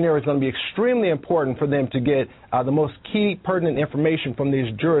questionnaire is going to be extremely important for them to get the most key pertinent information from these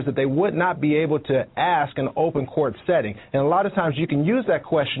jurors that they would not be able to ask in an open court setting. And a lot of times you can use that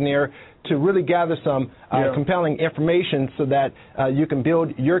questionnaire to really gather some compelling information so that you can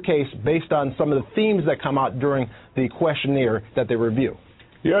build your case based on some of the themes that come out during the questionnaire that they review.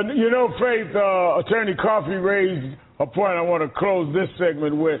 Yeah, Faith, Attorney Coffey raised a point I want to close this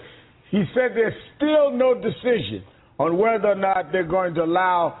segment with. He said there's still no decision on whether or not they're going to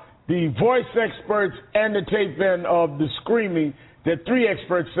allow the voice experts and the tape-in of the screaming that 3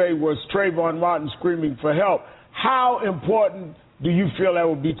 experts say was Trayvon Martin screaming for help. How important do you feel that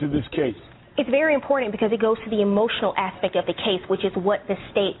will be to this case? It's very important because it goes to the emotional aspect of the case, which is what the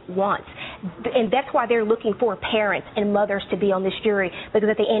state wants. And that's why they're looking for parents and mothers to be on this jury, because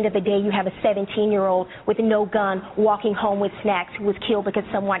at the end of the day, you have a 17-year-old with no gun walking home with snacks who was killed because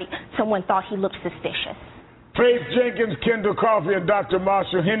someone thought he looked suspicious. Faith Jenkins, Kendall Coffey, and Dr.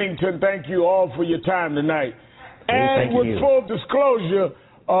 Marshall Hennington, thank you all for your time tonight. And with full disclosure,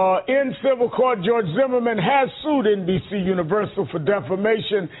 in civil court, George Zimmerman has sued NBC Universal for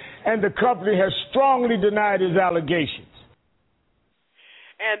defamation, and the company has strongly denied his allegations.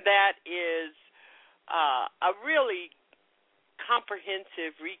 And that is a really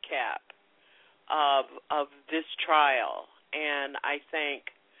comprehensive recap of this trial. And I thank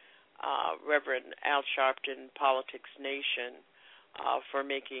Reverend Al Sharpton, Politics Nation, for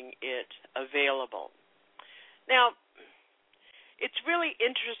making it available. Now, it's really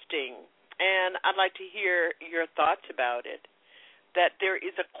interesting, and I'd like to hear your thoughts about it, that there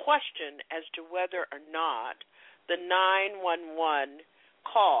is a question as to whether or not the 911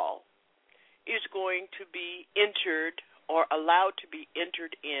 call is going to be entered or allowed to be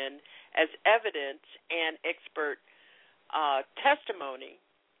entered in as evidence and expert testimony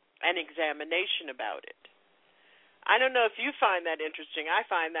and examination about it. I don't know if you find that interesting. I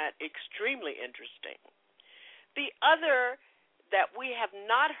find that extremely interesting. The other that we have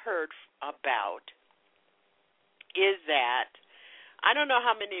not heard about is that, I don't know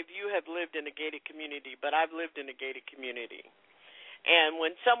how many of you have lived in a gated community, but I've lived in a gated community. And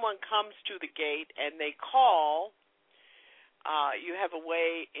when someone comes to the gate and they call, you have a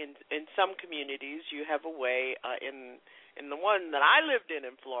way in some communities, you have a way in the one that I lived in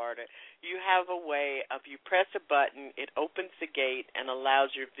Florida, you have a way of you press a button, it opens the gate and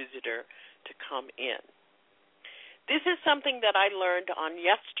allows your visitor to come in. This is something that I learned on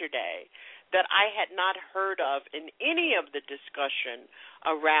yesterday that I had not heard of in any of the discussion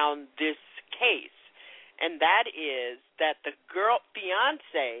around this case, and that is that the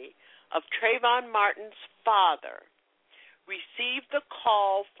fiance of Trayvon Martin's father received the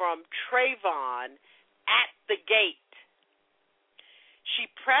call from Trayvon at the gate. She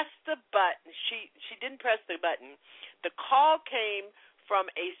pressed the button. She didn't press the button. The call came from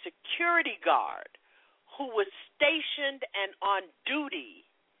a security guard who was stationed and on duty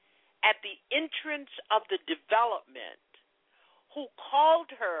at the entrance of the development, who called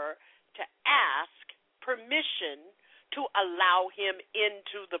her to ask permission to allow him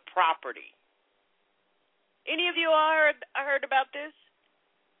into the property. Any of you heard about this?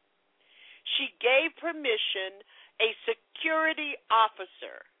 She gave permission. A security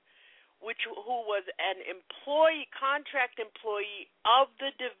officer, who was an contract employee of the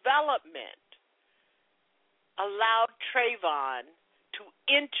development, allowed Trayvon to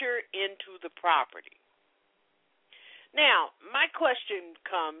enter into the property. Now, my question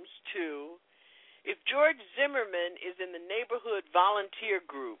comes to, if George Zimmerman is in the neighborhood volunteer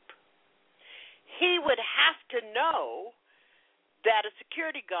group, he would have to know that a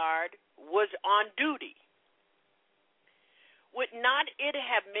security guard was on duty. Would not it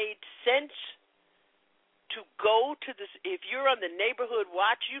have made sense to go to this? If you're on the neighborhood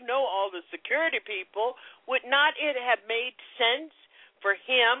watch, you know all the security people. Would not it have made sense for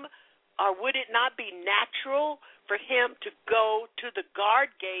him, or would it not be natural for him to go to the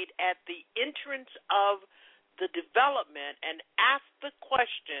guard gate at the entrance of the development and ask the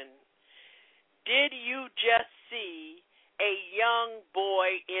question, did you just see a young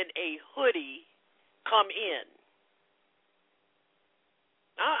boy in a hoodie come in?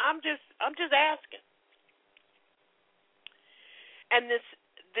 I'm just asking. And this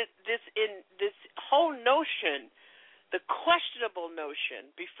whole notion, the questionable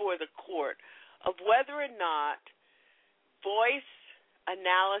notion before the court of whether or not voice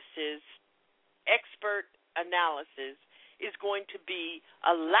analysis, expert analysis is going to be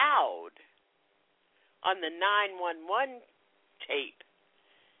allowed on the 911 tape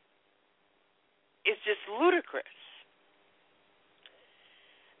is just ludicrous.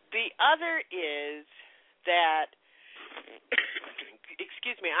 The other is that,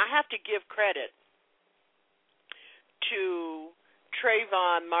 excuse me, I have to give credit to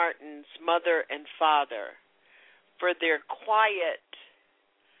Trayvon Martin's mother and father for their quiet,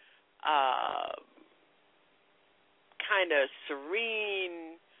 kind of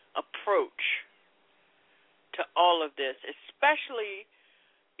serene approach to all of this, especially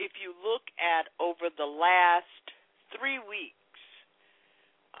if you look at over the last 3 weeks,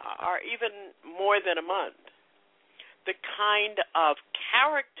 or even more than a month, the kind of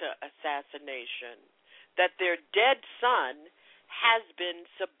character assassination that their dead son has been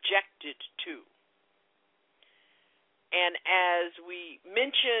subjected to. And as we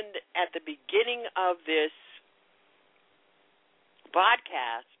mentioned at the beginning of this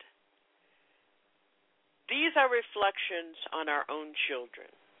broadcast, these are reflections on our own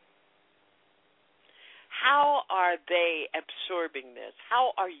children. How are they absorbing this?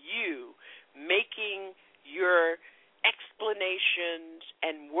 How are you making your explanations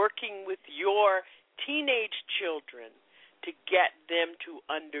and working with your teenage children to get them to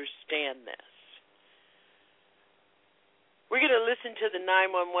understand this? We're going to listen to the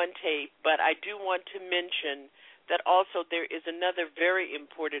 911 tape, but I do want to mention that also there is another very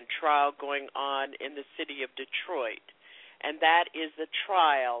important trial going on in the city of Detroit, and that is the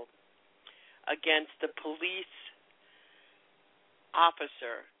trial against the police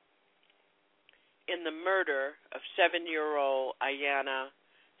officer in the murder of 7-year-old Ayanna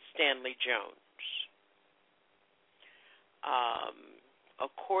Stanley Jones.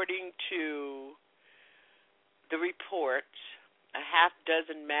 According to the reports, a half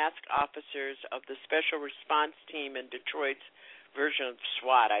dozen masked officers of the Special Response Team in Detroit's version of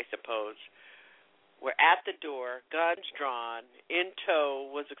SWAT, I suppose, were at the door, guns drawn. In tow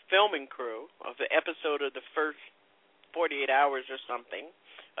was a filming crew of the episode of the first 48 hours or something,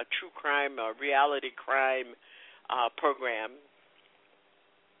 a true crime, a reality crime program.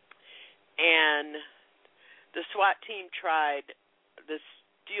 And the SWAT team tried the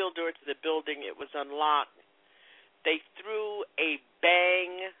steel door to the building. It was unlocked. They threw a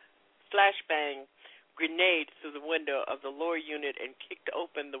flashbang grenade through the window of the lower unit and kicked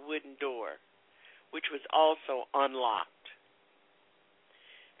open the wooden door, which was also unlocked.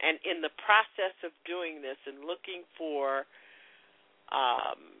 And in the process of doing this and looking for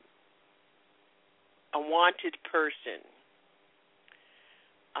a wanted person,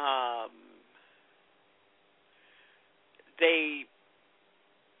 they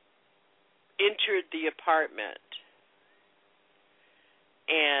entered the apartment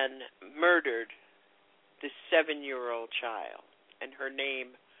and murdered this 7-year-old child, and her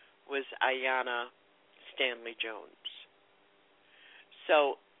name was Ayanna Stanley Jones.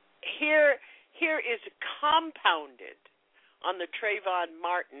 So here is compounded on the Trayvon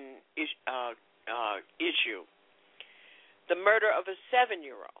Martin issue, the murder of a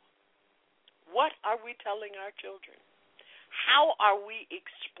 7-year-old. What are we telling our children? How are we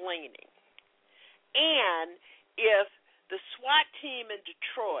explaining? And if the SWAT team in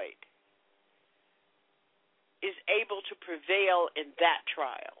Detroit is able to prevail in that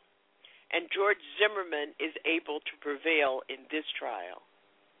trial, and George Zimmerman is able to prevail in this trial,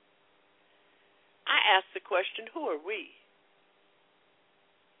 I ask the question, who are we?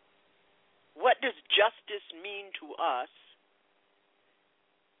 What does justice mean to us?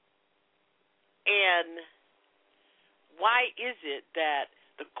 And why is it that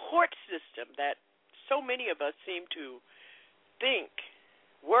the court system that so many of us seem to think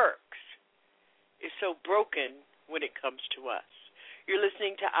works is so broken when it comes to us? You're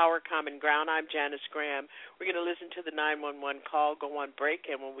listening to Our Common Ground. I'm Janice Graham. We're going to listen to the 911 call, go on break,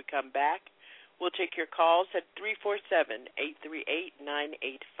 and when we come back, we'll take your calls at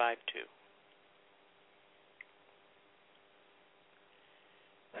 347-838-9852.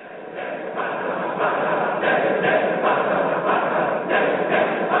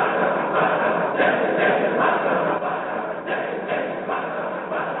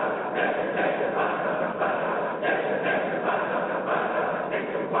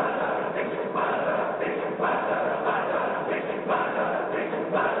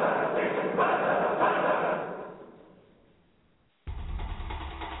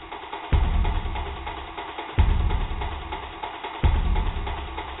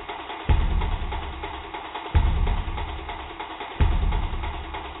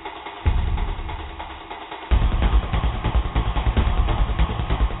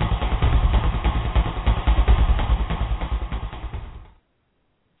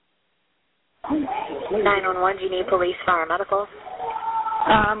 Do you need police, fire, medical?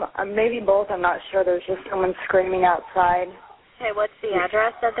 Maybe both. I'm not sure. There's just someone screaming outside. Hey, what's the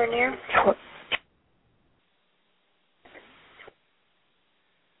address that they're near?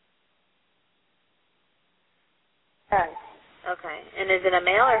 Yes. Okay. And is it a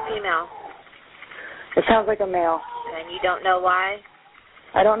male or female? It sounds like a male. And you don't know why?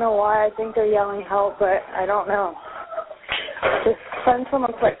 I don't know why. I think they're yelling help, but I don't know. Just send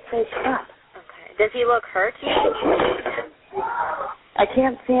someone quick. Say stop. Does he look hurt? I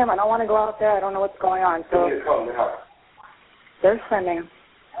can't see him. I don't want to go out there. I don't know what's going on. So they're sending him.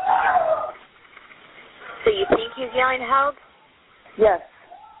 So you think he's yelling help? Yes.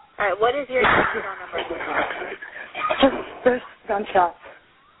 All right. What is your phone number? There's gunshots.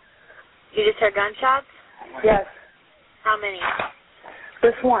 You just heard gunshots? Yes. How many?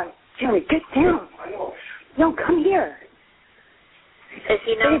 This one. Jeremy, get down. No, come here. Is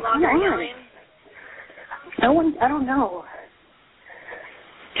he no longer yelling? No one, I don't know.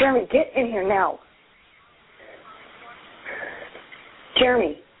 Jeremy, get in here now.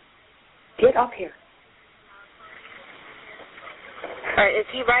 Jeremy, get up here. All right, is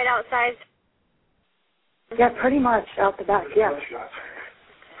he right outside? Yeah, pretty much out the back, yeah.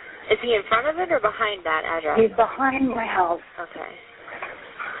 Is he in front of it or behind that address? He's behind my house. Okay.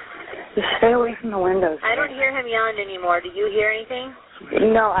 Just stay away from the windows. I don't hear him yelling anymore. Do you hear anything?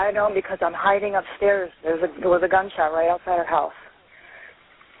 No, I don't because I'm hiding upstairs. There was a gunshot right outside our house.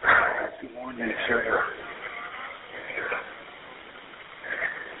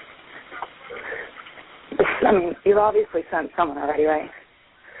 I mean, you've obviously sent someone already, right?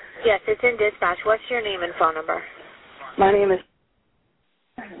 Yes, it's in dispatch. What's your name and phone number? My name is...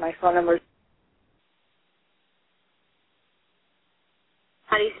 My phone number is...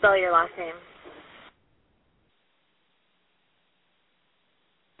 How do you spell your last name?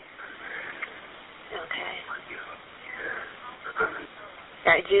 Okay.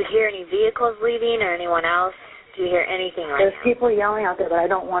 All right, do you hear any vehicles leaving or anyone else? Do you hear anything right There's people yelling out there, but I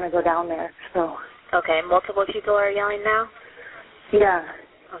don't want to go down there, so... Okay, multiple people are yelling now? Yeah.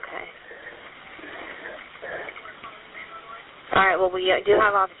 Okay. All right, well, we do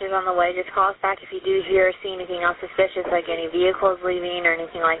have officers on the way. Just call us back if you do hear or see anything else suspicious, like any vehicles leaving or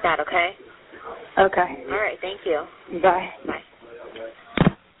anything like that, okay? Okay. All right, thank you. Bye. Bye.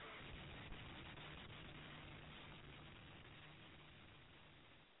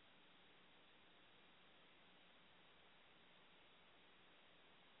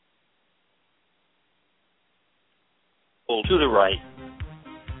 To the right,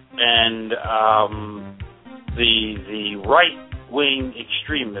 and the right-wing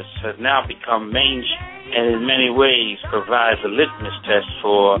extremists have now become mainstream, and in many ways provides a litmus test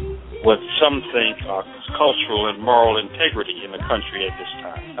for what some think are cultural and moral integrity in the country at this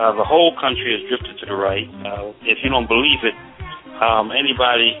time. The whole country has drifted to the right. If you don't believe it,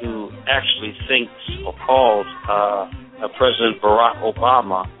 anybody who actually thinks or calls President Barack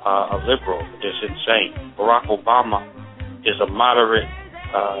Obama a liberal is insane. Barack Obama is a moderate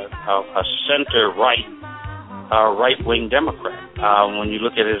a center-right, right-wing Democrat. When you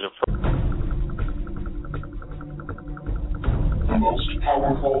look at it as the most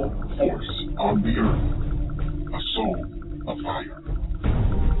powerful force on the earth, a soul of fire.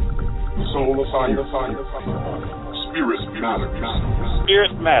 The soul of fire, Spirit Matter.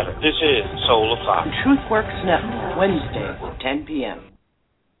 Spirit Matter. This is Soul of Fire. TruthWorks Network, Wednesday, 10 p.m.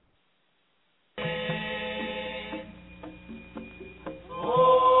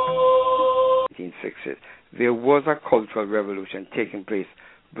 There was a cultural revolution taking place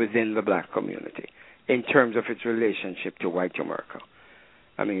within the black community in terms of its relationship to white America.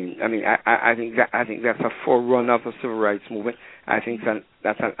 I think that's a forerunner of the civil rights movement. I think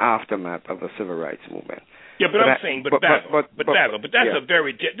that's an aftermath of the civil rights movement. Yeah, but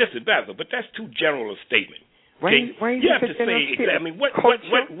that's too general a statement. Okay? You have to say exactly. I mean,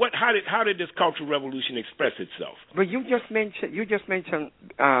 how did this cultural revolution express itself? But you just mentioned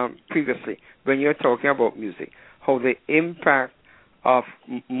previously when you were talking about music, how the impact of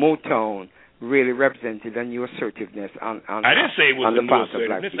Motown really represented a new assertiveness on I didn't say it was a new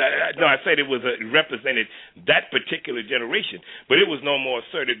assertiveness. I said it represented that particular generation, but it was no more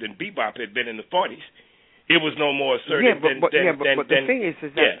assertive than bebop had been in the 40s. It was no more assertive than the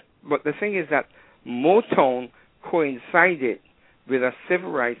thing is that Motown coincided with a civil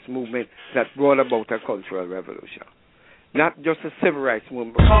rights movement that brought about a cultural revolution. Not just a civil rights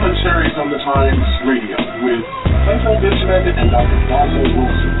movement. Commentaries on the Times Radio with Trayvon and Dr. Basil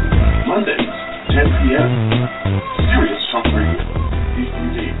Wilson. Mondays, 10 p.m. Serious Talk Radio.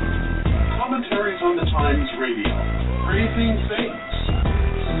 EPD. Commentaries on the Times Radio. Praising saints.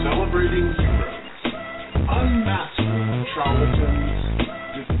 Celebrating heroes. Unmasking charlatans.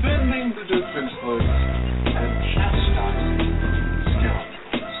 Defending the defenseless, and chastising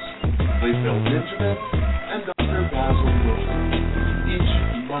scoundrels. Bill Benjamin and Dr. Basil Wilson, each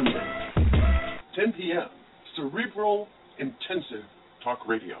Monday, 10 p.m., Cerebral Intensive Talk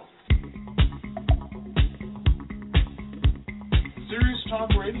Radio. Serious Talk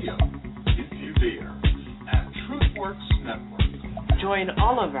Radio, if you dare, at TruthWorks Network. Join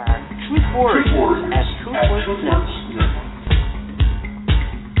all of our Truth Warriors at TruthWorks Network.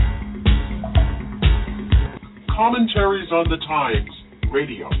 Commentaries on the Times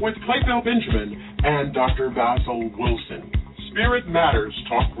Radio with Bill Benjamin and Dr. Basil Wilson. Spirit Matters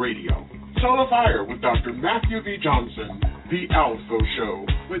Talk Radio. Soul of Fire with Dr. Matthew V. Johnson. The Alpha Show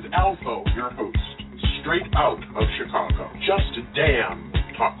with Alpha, your host. Straight out of Chicago. Just Damn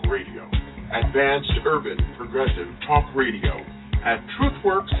Talk Radio. Advanced Urban Progressive Talk Radio at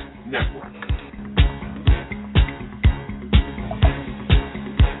TruthWorks Network.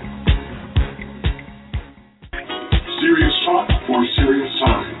 Serious talk for serious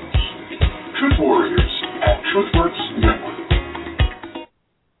times. Truth Warriors at TruthWorks Network.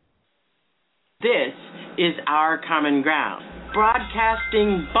 This is Our Common Ground,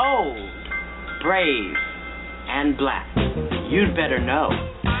 broadcasting bold, brave, and black. You'd better know.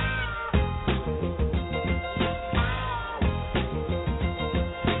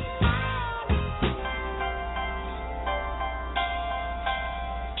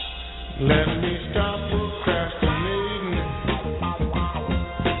 Let me stop procrastinating.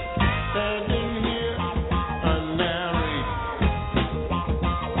 Standing here unmarried.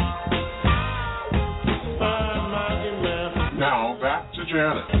 Find my email. Now back to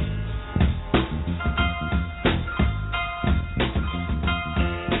Janice.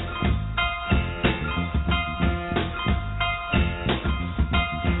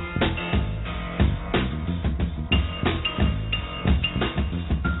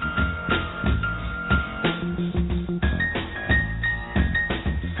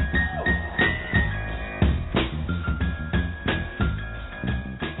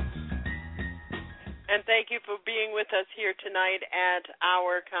 Thank you for being with us here tonight at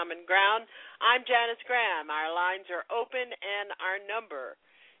Our Common Ground. I'm Janice Graham. Our lines are open, and our number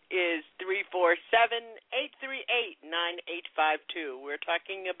is 347-838-9852. We're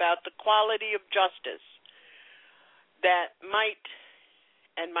talking about the quality of justice that might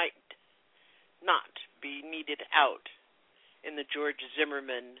and might not be meted out in the George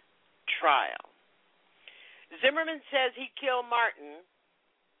Zimmerman trial. Zimmerman says he killed Martin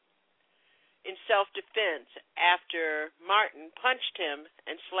in self-defense after Martin punched him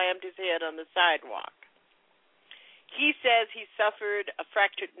and slammed his head on the sidewalk. He says he suffered a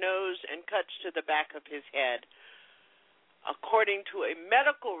fractured nose and cuts to the back of his head, according to a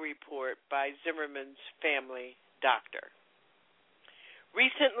medical report by Zimmerman's family doctor.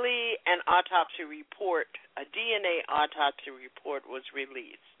 Recently, an autopsy report, a DNA autopsy report, was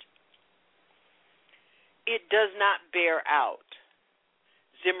released. It does not bear out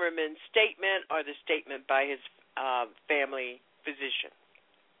Zimmerman's statement or the statement by his family physician.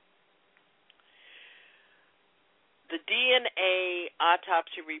 The DNA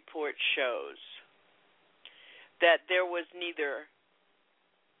autopsy report shows that there was neither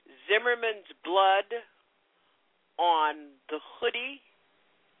Zimmerman's blood on the hoodie,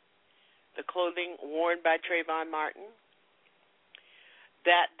 the clothing worn by Trayvon Martin,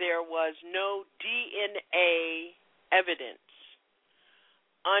 that there was no DNA evidence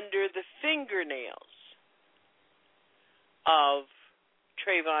under the fingernails of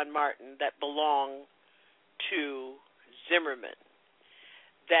Trayvon Martin that belonged to Zimmerman,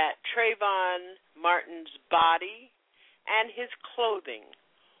 that Trayvon Martin's body and his clothing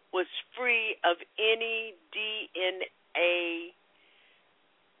was free of any DNA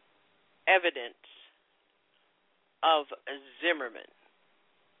evidence of Zimmerman.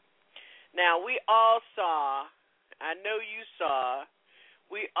 Now, we all saw, I know you saw,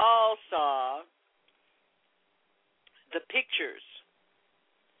 we all saw the pictures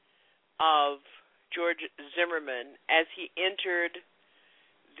of George Zimmerman as he entered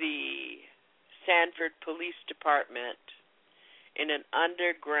the Sanford Police Department in an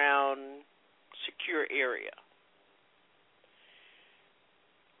underground secure area.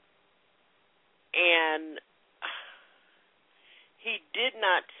 And he did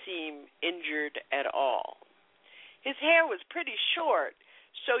not seem injured at all. His hair was pretty short,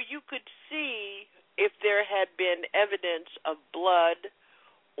 so you could see if there had been evidence of blood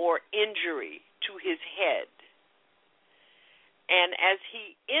or injury to his head. And as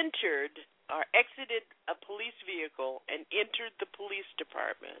he entered or exited a police vehicle and entered the police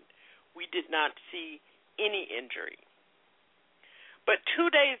department, we did not see any injury. But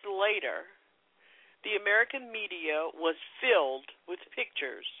 2 days later, the American media was filled with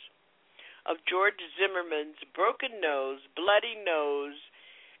pictures of George Zimmerman's broken nose, bloody nose,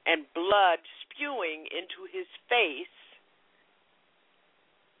 and blood spewing into his face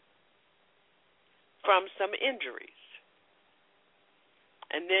from some injuries.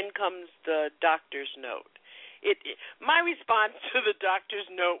 And then comes the doctor's note. My response to the doctor's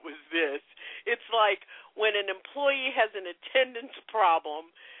note was this. It's like when an employee has an attendance problem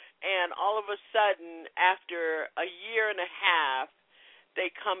and all of a sudden, after a year and a half, they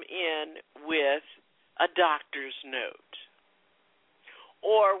come in with a doctor's note.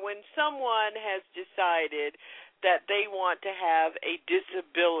 Or when someone has decided that they want to have a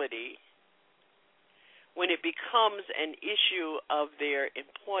disability, when it becomes an issue of their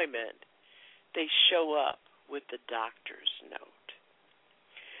employment, they show up with the doctor's note.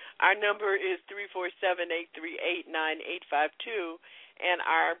 Our number is 347-838-9852, and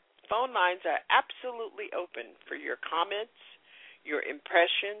our phone lines are absolutely open for your comments, your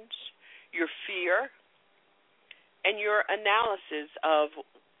impressions, your fear, and your analysis of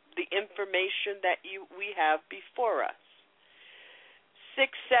the information that we have before us.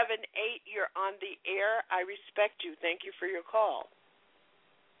 678, you're on the air. I respect you. Thank you for your call.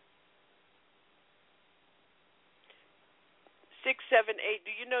 678,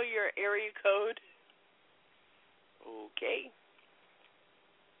 do you know your area code? Okay.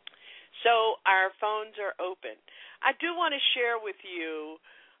 So our phones are open. I do want to share with you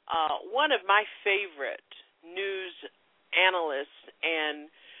one of my favorite news analysts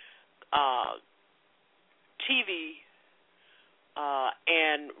and TV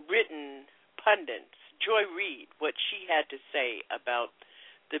and written pundits, Joy Reid, what she had to say about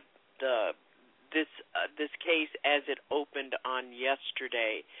this case as it opened on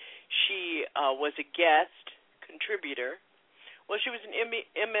yesterday. She was a guest contributor. Well, she was an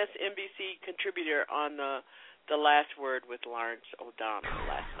MSNBC contributor on the Last Word with Lawrence O'Donnell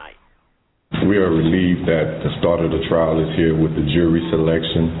last night. We are relieved that the start of the trial is here with the jury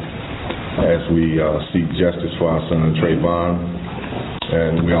selection as we seek justice for our son Trayvon,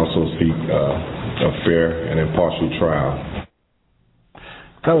 and we also seek a fair and impartial trial.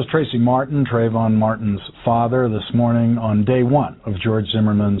 That was Tracy Martin, Trayvon Martin's father, this morning on day one of George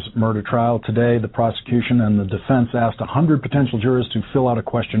Zimmerman's murder trial. Today, the prosecution and the defense asked 100 potential jurors to fill out a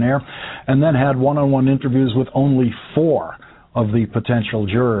questionnaire and then had one-on-one interviews with only 4 of the potential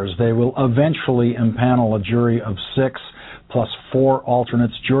jurors. They will eventually impanel a jury of 6 plus 4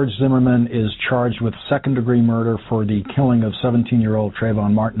 alternates. George Zimmerman is charged with second-degree murder for the killing of 17-year-old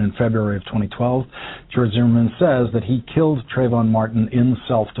Trayvon Martin in February of 2012. George Zimmerman says that he killed Trayvon Martin in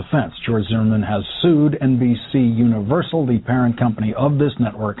self-defense. George Zimmerman has sued NBC Universal, the parent company of this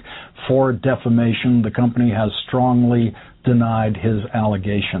network, for defamation. The company has strongly denied his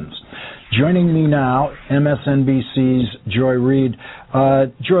allegations. Joining me now, MSNBC's Joy Reid.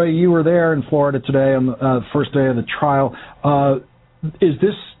 Joy, you were there in Florida today on the first day of the trial. Is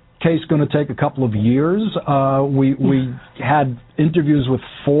this case going to take a couple of years? We had interviews with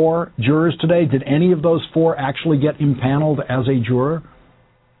 4 jurors today. Did any of those 4 actually get impaneled as a juror?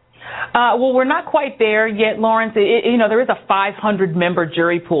 Well, we're not quite there yet, Lawrence. There is a 500-member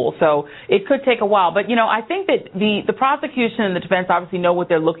jury pool, so it could take a while. But, I think that the prosecution and the defense obviously know what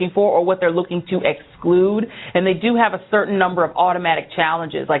they're looking for or what they're looking to exclude, and they do have a certain number of automatic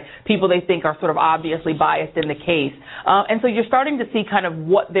challenges, like people they think are sort of obviously biased in the case. And so you're starting to see kind of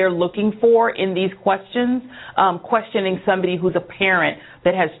what they're looking for in these questions, questioning somebody who's a parent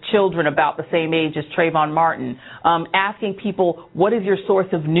that has children about the same age as Trayvon Martin, asking people, what is your source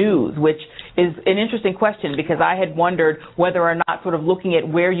of news, which is an interesting question because I had wondered whether or not sort of looking at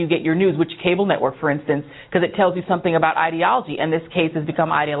where you get your news, which cable network, for instance, because it tells you something about ideology, and this case has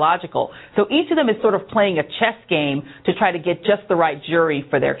become ideological. So each of them is sort of playing a chess game to try to get just the right jury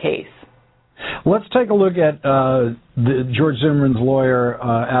for their case. Let's take a look at George Zimmerman's lawyer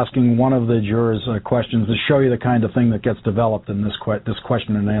asking one of the jurors questions to show you the kind of thing that gets developed in this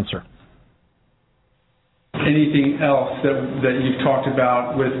question and answer. Anything else that you've talked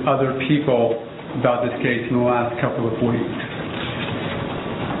about with other people about this case in the last couple of weeks?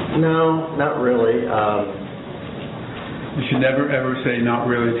 No, not really. You should never, ever say not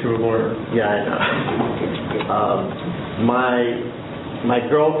really to a lawyer. Yeah, I know. My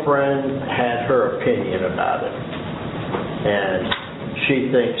girlfriend had her opinion about it, and she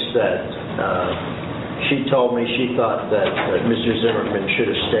thinks that she told me she thought that Mr. Zimmerman should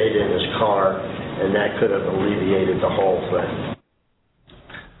have stayed in his car, and that could have alleviated the whole thing.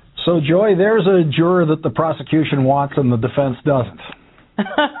 So, Joy, there's a juror that the prosecution wants and the defense doesn't.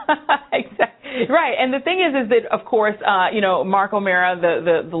 Exactly. Right. And the thing is that, of course, Mark O'Mara,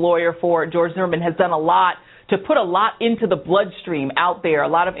 the lawyer for George Zimmerman, has done a lot to put a lot into the bloodstream out there, a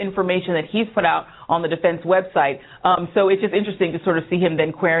lot of information that he's put out on the defense website. So it's just interesting to sort of see him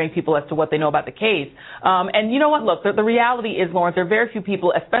then querying people as to what they know about the case. And you know what? Look, the reality is, Lawrence, there are very few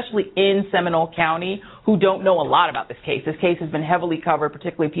people, especially in Seminole County, who don't know a lot about this case. This case has been heavily covered,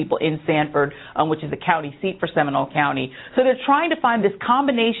 particularly people in Sanford, which is the county seat for Seminole County. So they're trying to find this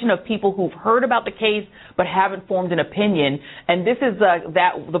combination of people who've heard about the case but haven't formed an opinion. And this is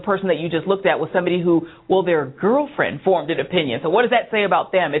the person that you just looked at was somebody who, their girlfriend formed an opinion. So what does that say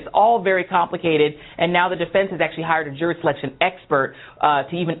about them? It's all very complicated. And now the defense has actually hired a jury selection expert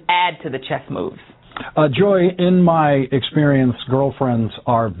to even add to the chess moves. Joy, in my experience, girlfriends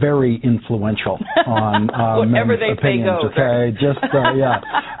are very influential on whatever men's they opinions. say goes. Okay, yeah,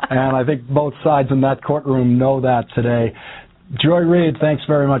 and I think both sides in that courtroom know that today. Joy Reid, thanks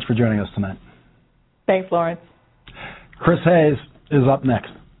very much for joining us tonight. Thanks, Lawrence. Chris Hayes is up next.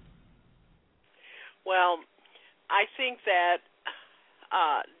 Well, I think that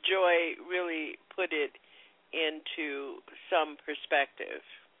Joy really put it into some perspective.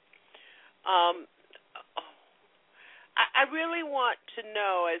 I really want to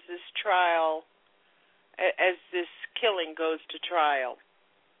know, as this killing goes to trial,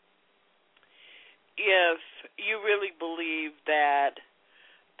 if you really believe that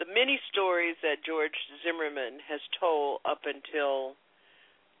the many stories that George Zimmerman has told up until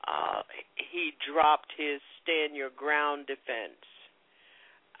he dropped his stand your ground defense,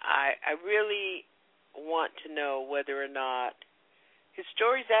 I really want to know whether or not his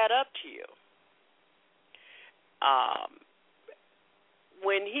stories add up to you.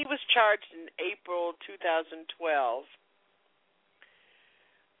 When he was charged in April 2012,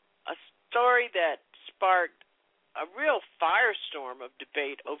 a story that sparked a real firestorm of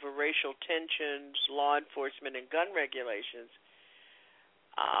debate over racial tensions, law enforcement, and gun regulations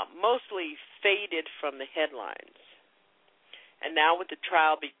mostly faded from the headlines. And now with the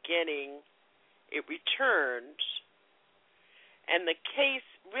trial beginning, it returns, and the case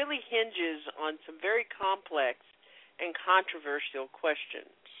really hinges on some very complex and controversial questions.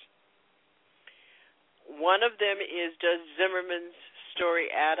 One of them is, does Zimmerman's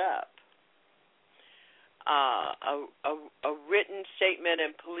story add up? A written statement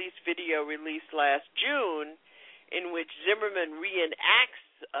and police video released last June in which Zimmerman reenacts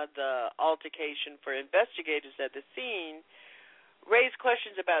the altercation for investigators at the scene raised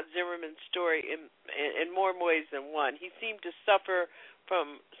questions about Zimmerman's story in more ways than one. He seemed to suffer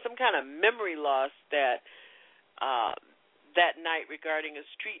from some kind of memory loss that night regarding a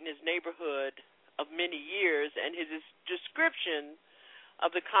street in his neighborhood of many years, and his description of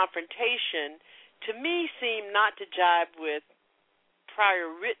the confrontation to me seemed not to jibe with prior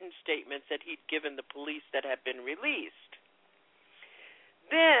written statements that he'd given the police that have been released.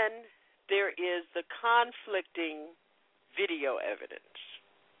 Then there is the conflicting video evidence.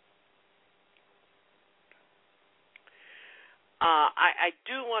 I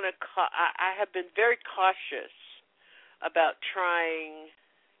do want to. I have been very cautious about trying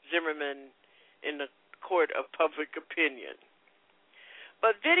Zimmerman in the court of public opinion.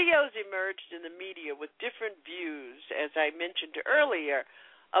 But videos emerged in the media with different views, as I mentioned earlier,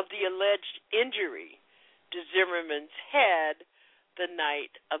 of the alleged injury to Zimmerman's head the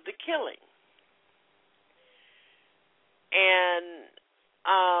night of the killing. And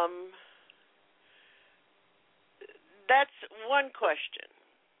that's one question.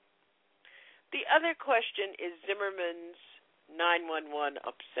 The other question is Zimmerman's 911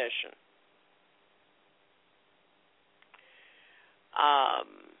 obsession.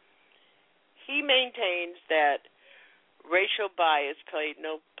 He maintains that racial bias played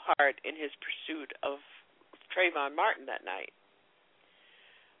no part in his pursuit of Trayvon Martin that night.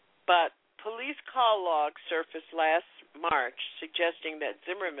 But police call logs surfaced last March suggesting that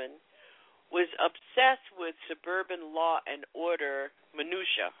Zimmerman was obsessed with suburban law and order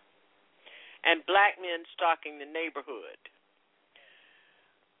minutia and black men stalking the neighborhood.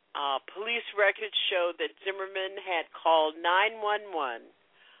 Police records show that Zimmerman had called 911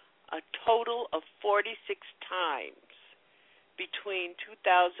 a total of 46 times between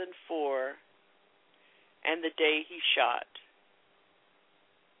 2004 and the day he shot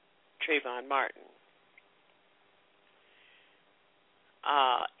Trayvon Martin.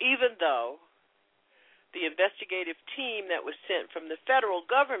 Even though the investigative team that was sent from the federal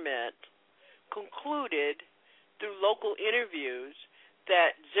government concluded through local interviews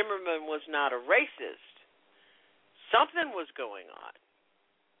that Zimmerman was not a racist, something was going on.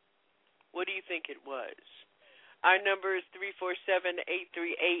 What do you think it was? Our number is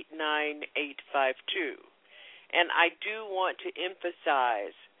 347-838-9852. And I do want to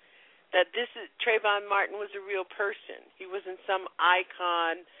emphasize that Trayvon Martin was a real person. He wasn't some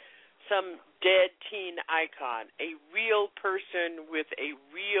icon, some dead teen icon, a real person with a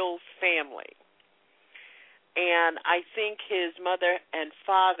real family. And I think his mother and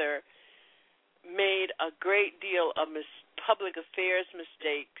father made a great deal of public affairs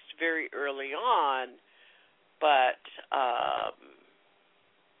mistakes very early on, but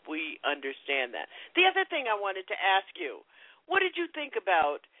we understand that. The other thing I wanted to ask you, what did you think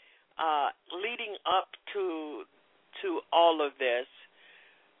about leading up to all of this?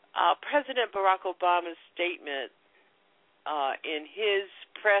 President Barack Obama's statement in his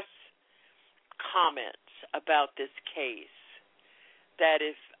press comments about this case, that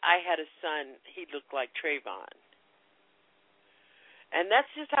if I had a son, he'd look like Trayvon. And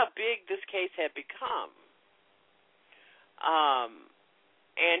that's just how big this case had become.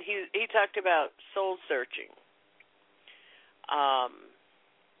 And he talked about soul searching.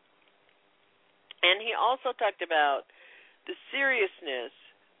 And he also talked about the seriousness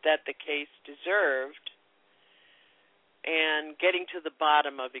that the case deserved and getting to the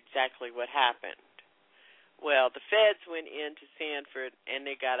bottom of exactly what happened. Well, the feds went into Sanford and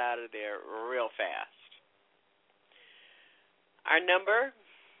they got out of there real fast. Our number,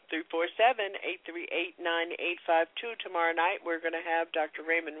 347-838-9852. Tomorrow night we're going to have Dr.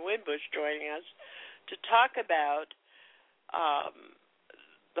 Raymond Winbush joining us to talk about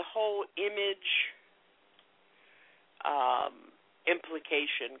the whole image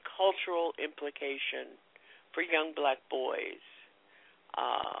implication, cultural implication for young black boys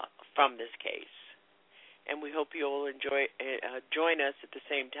from this case. And we hope you will join us at the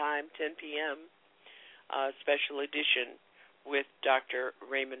same time, 10 p.m., special edition with Dr.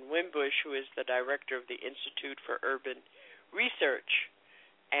 Raymond Winbush, who is the director of the Institute for Urban Research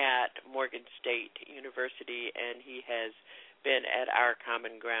at Morgan State University, and he has been at our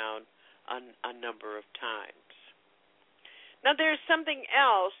Common Ground a number of times. Now, there's something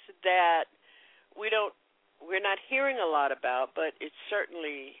else that we're not hearing a lot about, but it's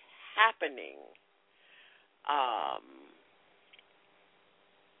certainly happening.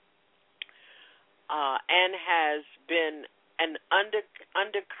 And has been an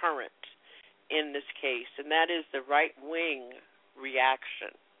undercurrent in this case, and that is the right-wing reaction.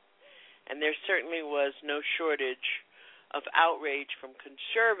 And there certainly was no shortage of outrage from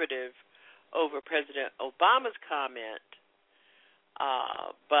conservative over President Obama's comment,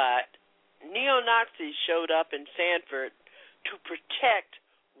 but neo-Nazis showed up in Sanford to protect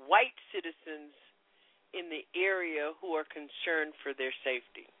white citizens in the area who are concerned for their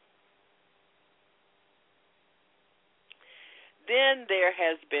safety. Then there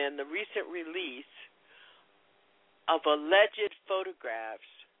has been the recent release of alleged photographs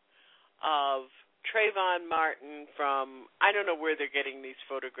of Trayvon Martin from, I don't know where they're getting these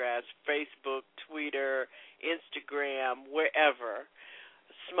photographs, Facebook, Twitter, Instagram, wherever,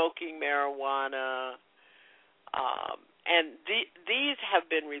 smoking marijuana, And these have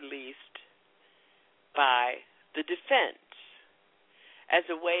been released by the defense as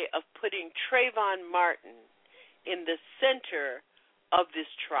a way of putting Trayvon Martin in the center of this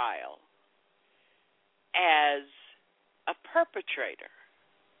trial as a perpetrator.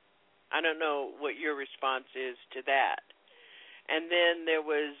 I don't know what your response is to that. And then there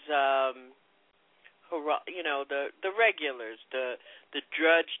was, the regulars, the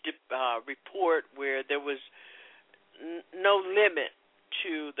Drudge report, where there was no limit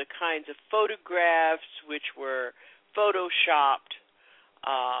to the kinds of photographs which were photoshopped,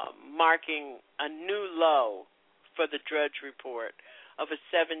 marking a new low for the Drudge report of a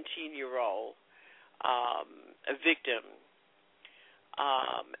 17-year-old a victim.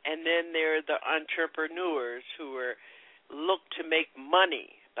 And then there are the entrepreneurs who were looked to make money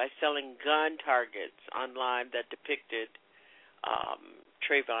by selling gun targets online that depicted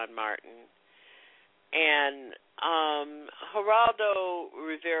Trayvon Martin. And Geraldo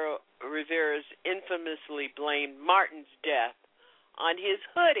Rivera's infamously blamed Martin's death on his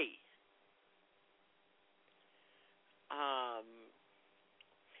hoodie.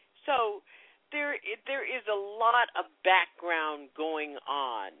 So there is a lot of background going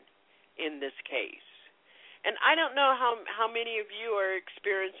on in this case. And I don't know how many of you are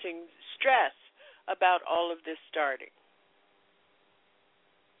experiencing stress about all of this starting.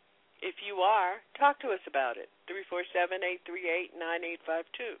 If you are, talk to us about it.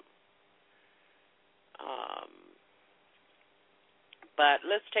 347-838-9852. But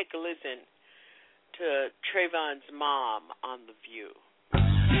let's take a listen to Trayvon's mom on The View.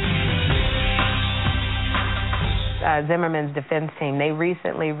 Zimmerman's defense team, they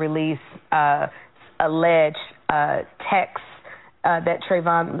recently released alleged texts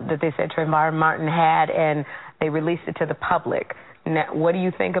that they said Trayvon Martin had, and they released it to the public. Now, what do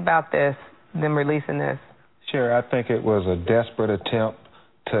you think about this, them releasing this? Sure, I think it was a desperate attempt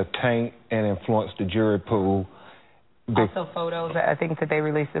to taint and influence the jury pool. Also photos, I think, that they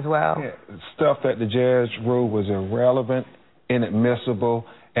released as well. Yeah, stuff that the judge ruled was irrelevant, inadmissible,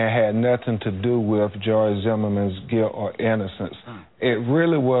 and had nothing to do with George Zimmerman's guilt or innocence. It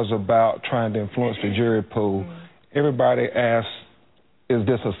really was about trying to influence the jury pool. Everybody asks, is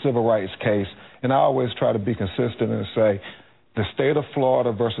this a civil rights case? And I always try to be consistent and say, the state of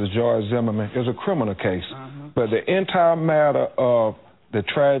Florida versus George Zimmerman is a criminal case. But the entire matter of the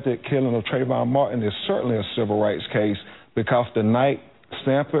tragic killing of Trayvon Martin is certainly a civil rights case, because the night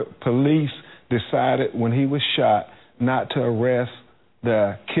Stanford police decided when he was shot not to arrest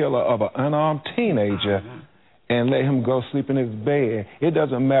the killer of an unarmed teenager and let him go sleep in his bed. It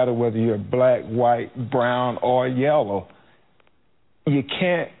doesn't matter whether you're black, white, brown, or yellow. You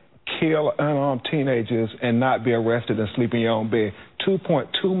can't kill unarmed teenagers and not be arrested and sleep in your own bed.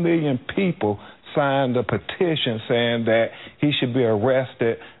 2.2 million people signed a petition saying that he should be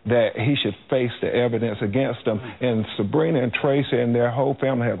arrested, that he should face the evidence against him. And Sabrina and Tracy and their whole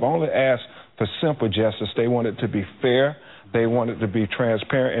family have only asked for simple justice. They want it to be fair, they want it to be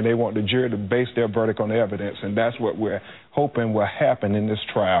transparent, and they want the jury to base their verdict on the evidence. And that's what we're hoping will happen in this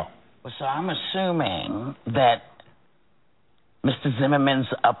trial. Well, so I'm assuming that Mr. Zimmerman's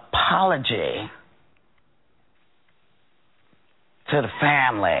apology to the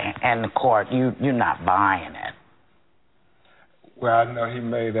family and the court, you're not buying it. Well, I know he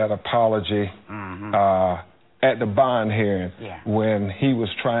made that apology at the bond hearing when he was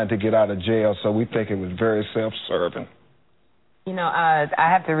trying to get out of jail, so we think it was very self-serving. You know, I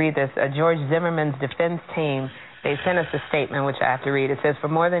have to read this. George Zimmerman's defense team, they sent us a statement, which I have to read. It says, for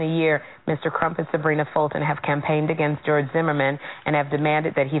more than a year, Mr. Crump and Sabrina Fulton have campaigned against George Zimmerman and have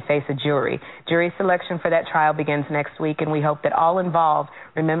demanded that he face a jury. Jury selection for that trial begins next week, and we hope that all involved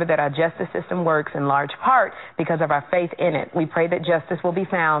remember that our justice system works in large part because of our faith in it. We pray that justice will be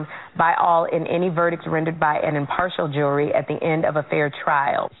found by all in any verdict rendered by an impartial jury at the end of a fair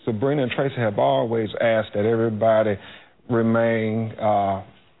trial. Sabrina and Tracy have always asked that everybody remain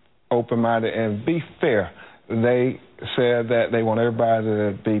open-minded and be fair. They said that they want everybody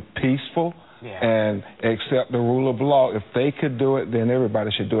to be peaceful and accept the rule of law. If they could do it, then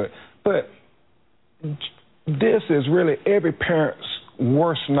everybody should do it. But this is really every parent's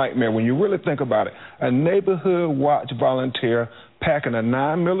worst nightmare when you really think about it. A neighborhood watch volunteer packing a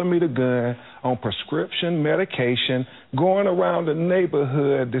 9mm gun on prescription medication, going around the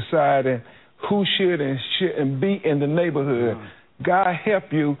neighborhood deciding who should and shouldn't be in the neighborhood. God help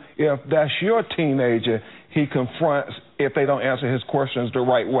you if that's your teenager he confronts if they don't answer his questions the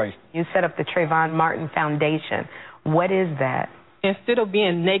right way. You set up the Trayvon Martin Foundation. What is that? Instead of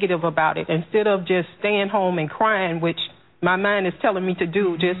being negative about it, instead of just staying home and crying, which my mind is telling me to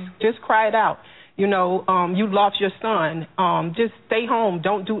do, just cry it out. You lost your son. Just stay home.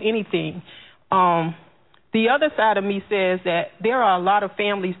 Don't do anything. The other side of me says that there are a lot of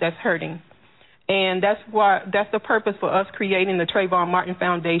families that's hurting. And that's the purpose for us creating the Trayvon Martin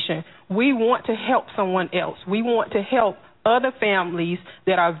Foundation. We want to help someone else. We want to help other families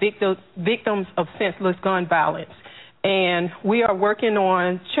that are victims of senseless gun violence. And we are working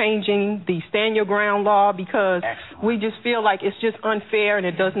on changing the Stand Your Ground law because we just feel like it's just unfair and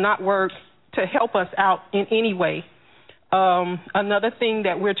it does not work to help us out in any way. Another thing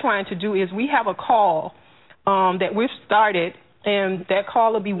that we're trying to do is we have a call that we've started, and that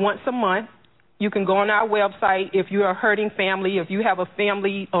call will be once a month. You can go on our website if you're a hurting family, if you have a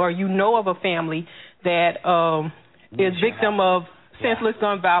family or you know of a family that is victim of senseless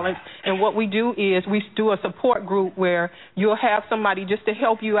gun violence. And what we do is we do a support group where you'll have somebody just to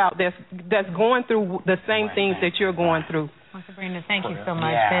help you out that's going through the same things that you're going through. Well, Sabrina, thank you so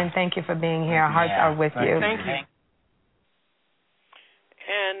much. Ben, thank you for being here. Our hearts are with you. Thank you.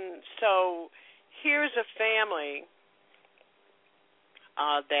 And so here's a family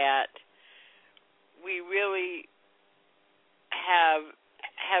that we really have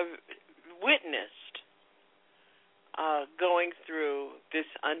witnessed going through this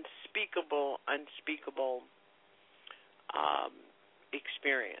unspeakable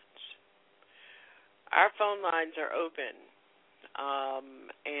experience. Our phone lines are open,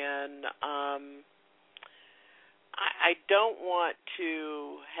 and I don't want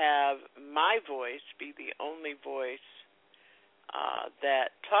to have my voice be the only voice that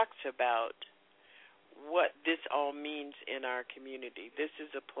talks about what this all means in our community. This is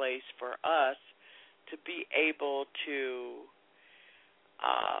a place for us to be able to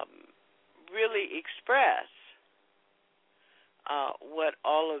really express what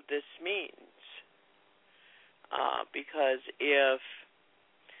all of this means. Because if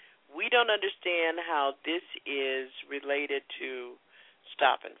we don't understand how this is related to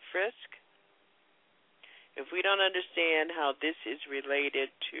stop and frisk, if we don't understand how this is related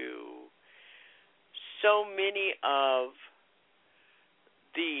to so many of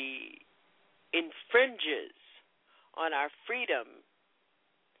the infringes on our freedom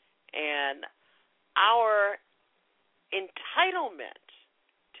and our entitlement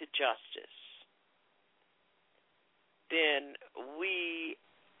to justice, then we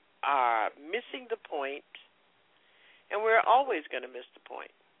are missing the point, and we're always going to miss the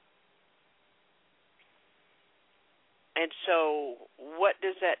point. And so what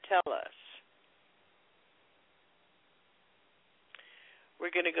does that tell us? We're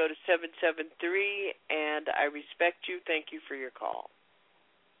going to go to 773, and I respect you. Thank you for your call.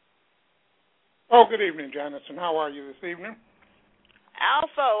 Oh, good evening, Janice, and how are you this evening?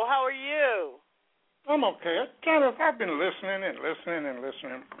 Alpha, how are you? I'm okay. Janice, I've been listening.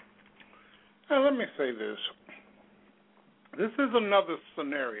 Now, let me say this. This is another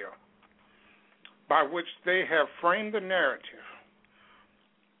scenario by which they have framed the narrative.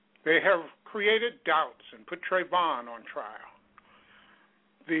 They have created doubts and put Trayvon on trial.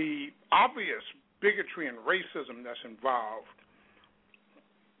 The obvious bigotry and racism that's involved,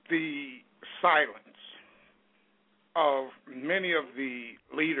 the silence of many of the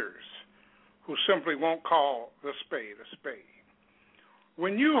leaders who simply won't call the spade a spade.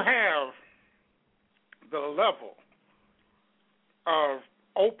 When you have the level of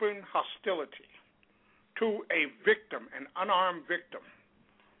open hostility to a victim, an unarmed victim,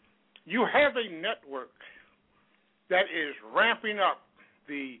 you have a network that is ramping up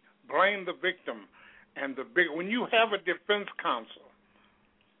the blame the victim and the big. When you have a defense counsel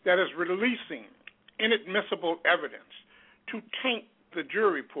that is releasing inadmissible evidence to taint the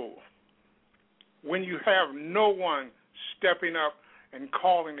jury pool, when you have no one stepping up and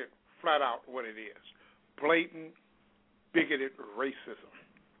calling it flat out what it is, blatant, bigoted racism.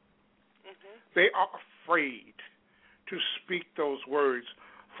 Mm-hmm. They are afraid to speak those words,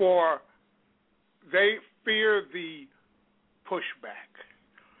 for they fear the pushback.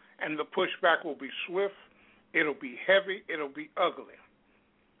 And the pushback will be swift, it'll be heavy, it'll be ugly.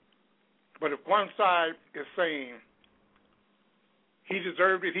 But if one side is saying, he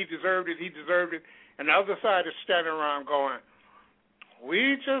deserved it, and the other side is standing around going,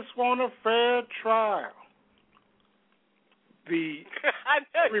 we just want a fair trial. I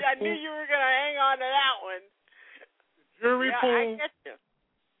knew you were going to hang on to that one. The jury pool, I get you.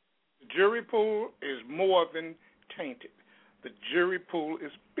 The jury pool is more than tainted. The jury pool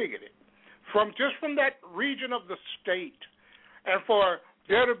is bigoted. From that region of the state, and for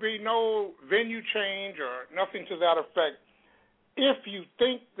there to be no venue change or nothing to that effect, if you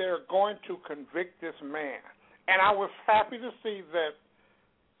think they're going to convict this man, and I was happy to see that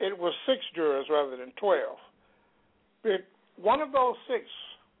it was 6 jurors rather than 12. But one of those 6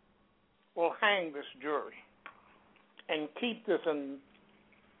 will hang this jury and keep this in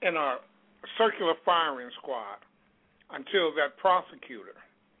a circular firing squad until that prosecutor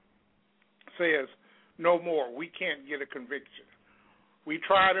says, no more, we can't get a conviction. We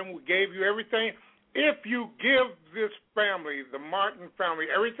tried them, we gave you everything. If you give this family, the Martin family,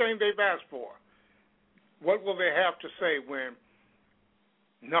 everything they've asked for, what will they have to say when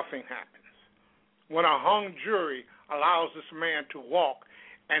nothing happens? When a hung jury allows this man to walk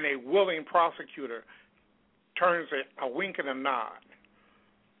and a willing prosecutor turns a wink and a nod.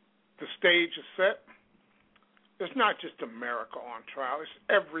 The stage is set. It's not just America on trial. It's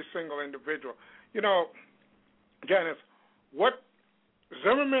every single individual. You know, Janice, what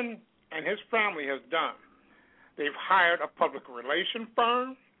Zimmerman and his family has done, they've hired a public relation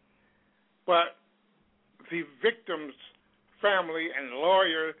firm, but the victim's family and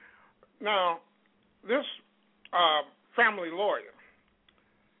lawyer, now, this family lawyer,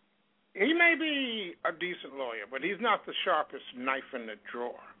 he may be a decent lawyer, but he's not the sharpest knife in the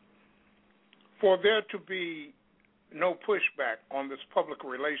drawer. For there to be no pushback on this public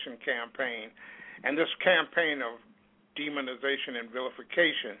relation campaign and this campaign of demonization and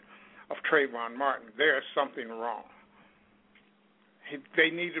vilification of Trayvon Martin, there's something wrong.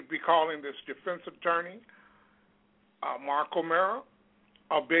 They need to be calling this defense attorney Mark O'Mara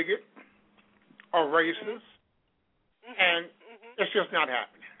a bigot, a racist, and it's just not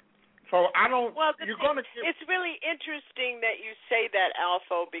happening. So I don't. Well, you're going to. It's really interesting that you say that,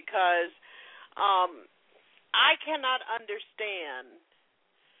 Alpha, because I cannot understand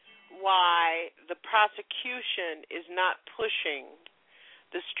why the prosecution is not pushing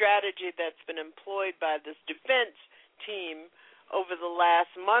the strategy that's been employed by this defense team over the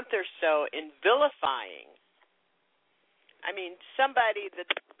last month or so in vilifying. I mean, somebody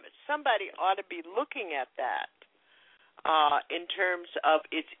ought to be looking at that in terms of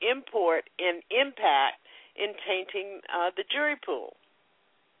its import and impact in tainting the jury pool.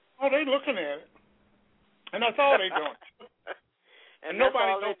 Oh, they're looking at it, and that's all they're doing. And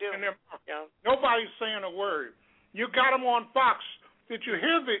nobody's opening their mouth. Yeah. Nobody's saying a word. You got them on Fox. Did you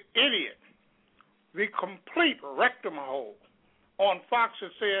hear the idiot, the complete rectum hole on Fox that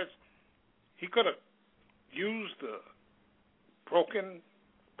says he could have used the broken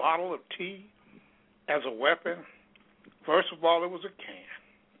bottle of tea as a weapon? First of all, it was a can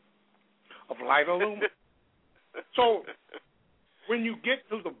of light aluminum. So when you get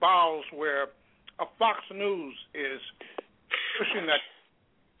to the bowels where a Fox News is pushing that,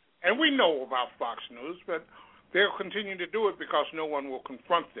 and we know about Fox News, but they'll continue to do it because no one will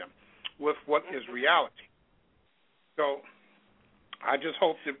confront them with what is reality. So I just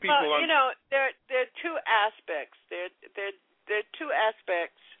hope that people Well, you know, there are two aspects. There are two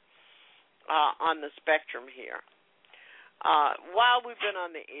aspects on the spectrum here. While we've been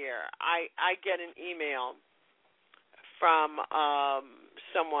on the air, I get an email from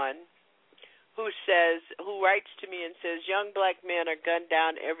someone who writes to me and says, young black men are gunned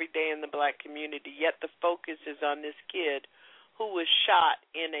down every day in the black community, yet the focus is on this kid who was shot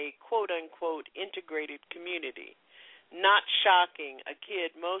in a quote-unquote integrated community. Not shocking, a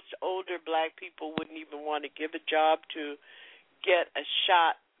kid most older black people wouldn't even want to give a job to get a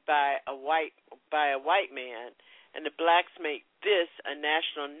shot by a white man, and the blacks make this a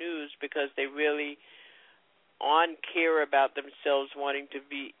national news because they really care about themselves wanting to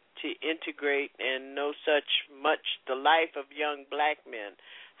integrate and know such much the life of young black men.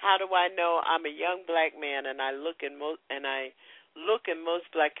 How do I know I'm a young black man and I look in most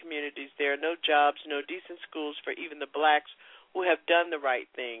black communities, there are no jobs, no decent schools for even the blacks who have done the right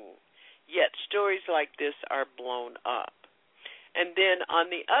thing. Yet stories like this are blown up. And then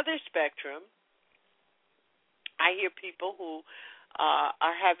on the other spectrum, I hear people who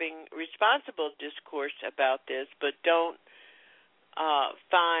are having responsible discourse about this but don't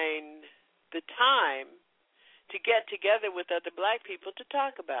find the time to get together with other black people to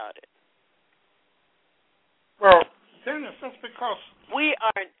talk about it. Well, Janice, that's because we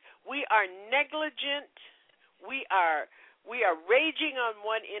are negligent. We are raging on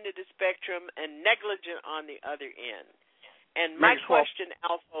one end of the spectrum and negligent on the other end. And my question,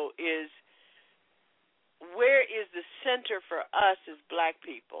 Alpha, is where is the center for us as black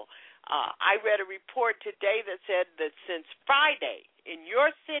people? I read a report today that said that since Friday in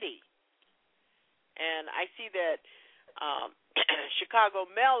your city, and I see that Chicago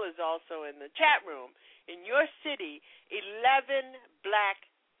Mel is also in the chat room, in your city, 11 black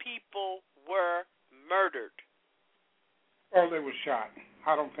people were murdered. Oh, they were shot.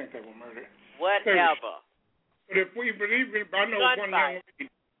 I don't think they were murdered. Whatever. But if we believe it, I know one young lady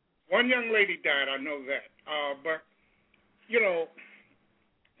One young lady died, I know that. But,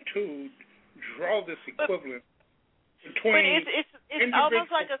 to draw this equivalent between... But it's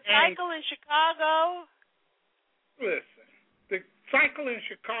almost like a cycle in Chicago. Listen, the cycle in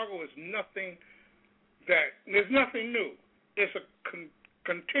Chicago is there's nothing new. It's a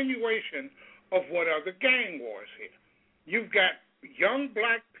continuation of what are the gang wars here. You've got young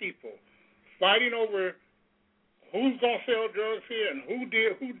black people fighting over who's going to sell drugs here and who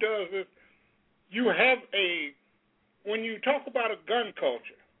does this. You have when you talk about a gun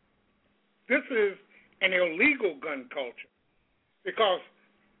culture, this is an illegal gun culture because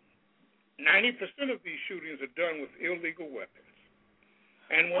 90% of these shootings are done with illegal weapons.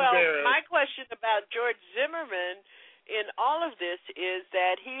 And my question about George Zimmerman in all of this is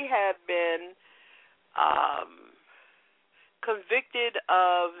that he had been convicted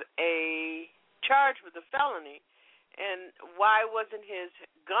of a charge with a felony, and why wasn't his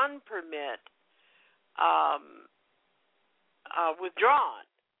gun permit withdrawn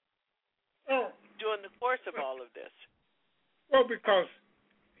during the course of all of this? Well, because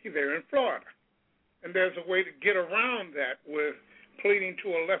they're in Florida, and there's a way to get around that with pleading to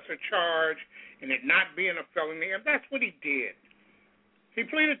a lesser charge and it not being a felony, and that's what he did. He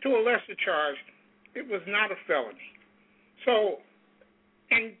pleaded to a lesser charge. It was not a felony. So,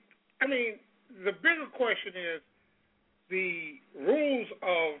 and I mean, the bigger question is the rules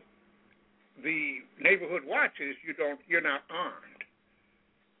of the neighborhood watches. You're not armed,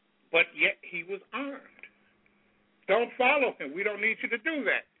 but yet he was armed. Don't follow him. We don't need you to do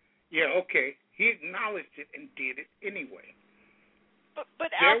that. Yeah, okay. He acknowledged it and did it anyway.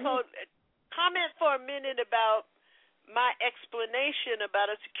 But also, comment for a minute about my explanation about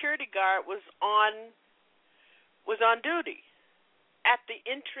a security guard was on duty at the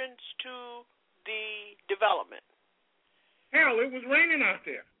entrance to the development. Hell, it was raining out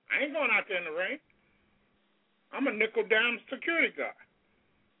there. I ain't going out there in the rain. I'm a nickel-dime security guard.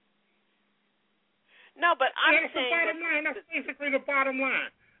 No, but that's the bottom line. That's basically the bottom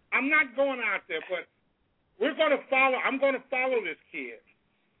line. I'm not going out there, but I'm going to follow this kid.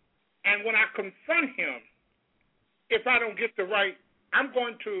 And when I confront him, if I don't get the right, I'm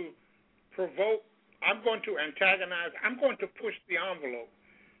going to provoke, I'm going to antagonize, I'm going to push the envelope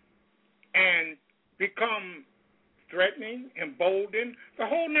and become threatening, emboldened, the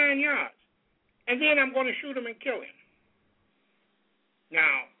whole 9 yards. And then I'm going to shoot him and kill him.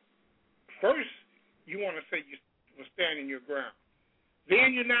 Now, first, you want to say you were standing your ground.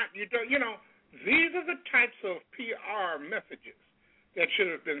 Then these are the types of PR messages that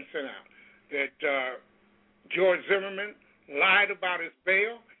should have been sent out. That George Zimmerman lied about his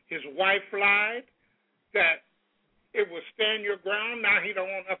bail. His wife lied that it was stand your ground. Now he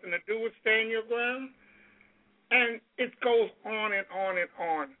don't want nothing to do with stand your ground. And it goes on and on and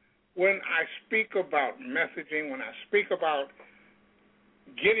on. When I speak about messaging, when I speak about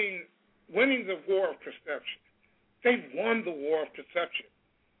winning the war of perception, they've won the war of perception.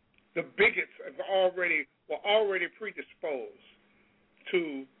 The bigots were already predisposed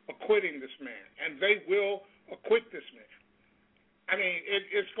to acquitting this man, and they will acquit this man. I mean,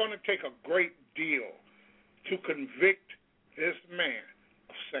 it's going to take a great deal to convict this man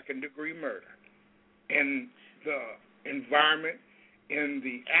of second-degree murder in the environment, in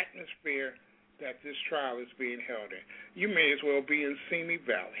the atmosphere that this trial is being held in. You may as well be in Simi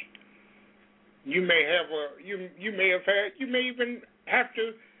Valley. You may even have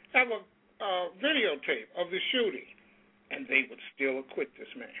to have a videotape of the shooting, and they would still acquit this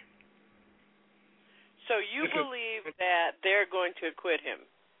man. So you believe that they're going to acquit him?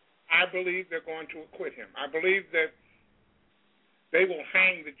 I believe they're going to acquit him. I believe that they will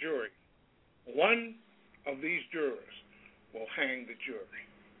hang the jury. One of these jurors will hang the jury.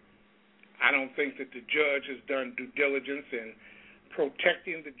 I don't think that the judge has done due diligence in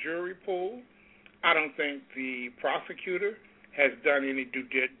protecting the jury pool. I don't think the prosecutor has done any due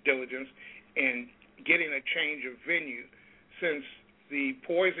diligence in getting a change of venue, since the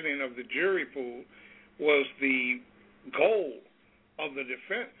poisoning of the jury pool was the goal of the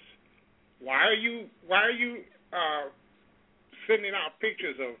defense. Why are you sending out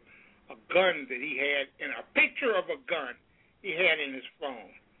pictures of a gun that he had, and a picture of a gun he had in his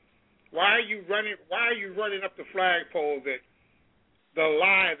phone? Why are you running up the flagpole that the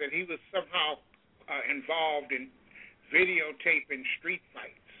lie that he was somehow involved in videotaping street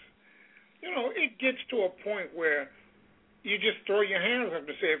fights? It gets to a point where you just throw your hands up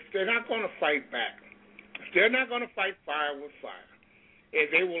and say, if they're not going to fight back, if they're not going to fight fire with fire, if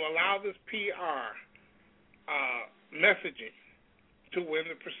they will allow this PR messaging to win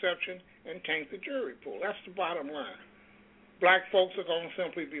the perception and tank the jury pool. That's the bottom line. Black folks are going to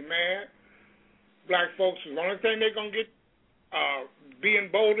simply be mad. Black folks, the only thing they're going to get be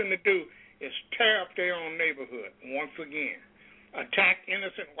emboldened to do is tear up their own neighborhood once again. Attack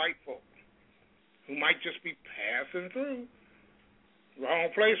innocent white folk who might just be passing through. Wrong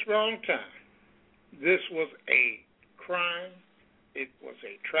place, wrong time. This was a crime. It was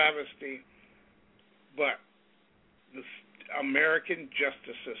a travesty. But the American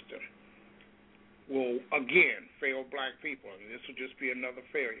justice system will, again, fail black people, and this will just be another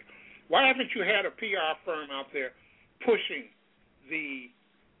failure. Why haven't you had a PR firm out there pushing the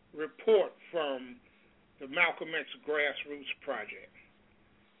report from the Malcolm X Grassroots Project?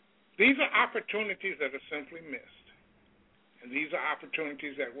 These are opportunities that are simply missed, and these are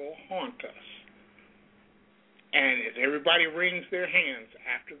opportunities that will haunt us. And if everybody wrings their hands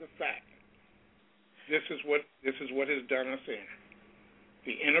after the fact, this is what has done us in.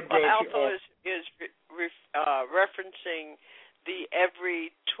 The inability. Alpha is referencing the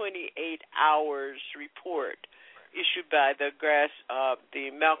every 28 hours report issued by the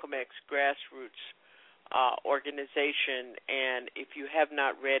Malcolm X Grassroots organization, and if you have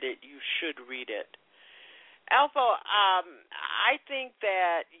not read it, you should read it. Alpha, I think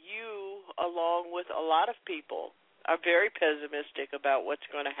that you, along with a lot of people, are very pessimistic about what's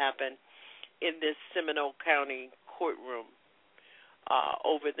going to happen in this Seminole County courtroom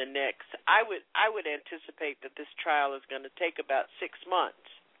over the next. I would anticipate that this trial is going to take about 6 months.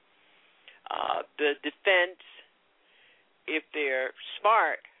 The defense, if they're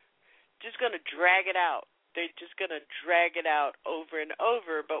smart, just going to drag it out. They're just going to drag it out over and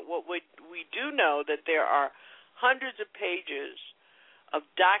over. But what we do know that there are hundreds of pages of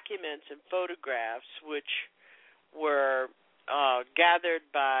documents and photographs which were gathered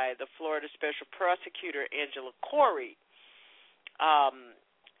by the Florida Special Prosecutor Angela Corey,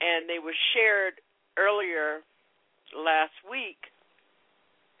 and they were shared earlier last month,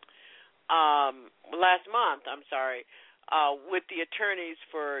 with the attorneys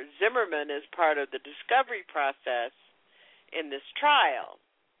for Zimmerman as part of the discovery process in this trial,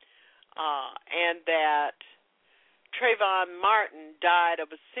 and that Trayvon Martin died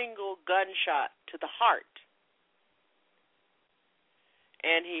of a single gunshot to the heart,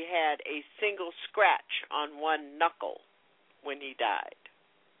 and he had a single scratch on one knuckle when he died.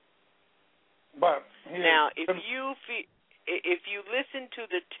 But now, if you listen to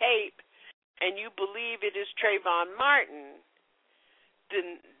the tape and you believe it is Trayvon Martin,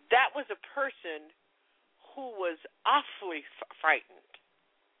 then that was a person who was awfully frightened.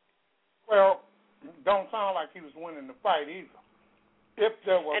 Well, don't sound like he was winning the fight either. If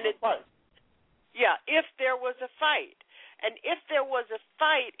there was a fight. Yeah, if there was a fight. And if there was a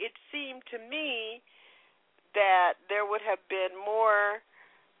fight, it seemed to me that there would have been more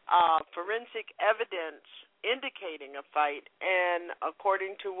forensic evidence indicating a fight, and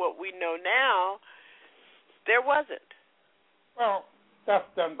according to what we know now, there wasn't. Well, that's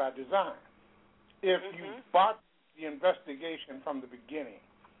done by design. If you bought the investigation from the beginning,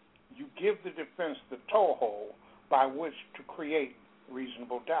 you give the defense the toehold by which to create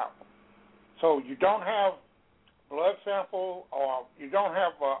reasonable doubt. So you don't have blood sample, or you don't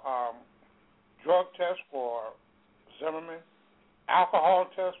have a drug test for Zimmerman, alcohol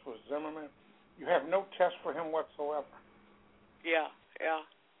test for Zimmerman. You have no test for him whatsoever. Yeah.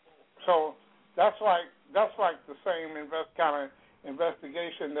 So that's like the same kind of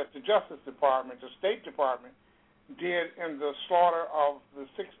investigation that the Justice Department, the State Department, did in the slaughter of the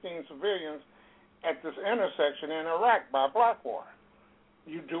 16 civilians at this intersection in Iraq by Blackwater.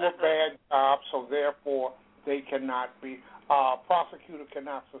 You do a bad job, so therefore they cannot be, prosecutor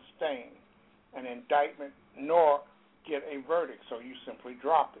cannot sustain an indictment nor get a verdict, so you simply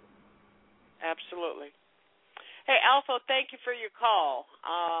drop it. Absolutely. Hey, Alpha, thank you for your call.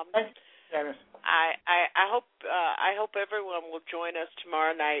 Thank you, Janice. I hope everyone will join us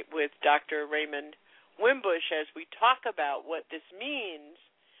tomorrow night with Dr. Raymond Wimbush as we talk about what this means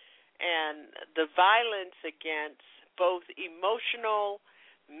and the violence against both emotional,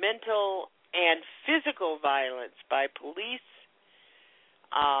 mental, and physical violence by police,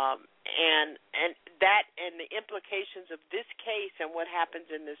 and that and the implications of this case and what happens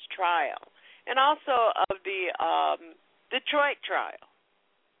in this trial, and also of the Detroit trial.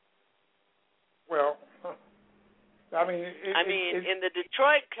 Well, in the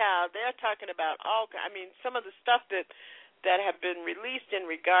Detroit trial, they're talking about some of the stuff that have been released in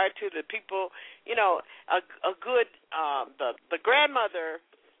regard to the people. You know, the grandmother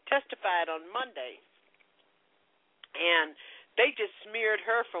testified on Monday, and they just smeared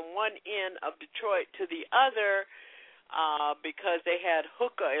her from one end of Detroit to the other, because they had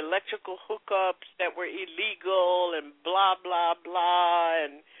electrical hookups that were illegal and blah, blah, blah,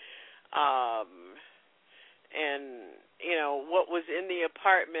 and you know, what was in the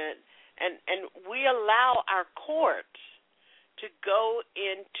apartment. And we allow our courts to go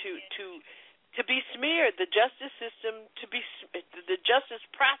into to be smeared, the justice system the justice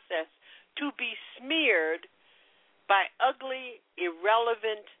process to be smeared by ugly,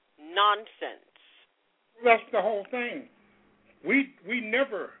 irrelevant nonsense. That's the whole thing. We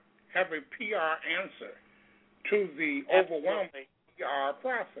never have a PR answer to the overwhelming PR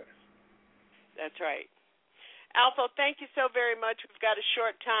process. That's right. Alpha, thank you so very much. We've got a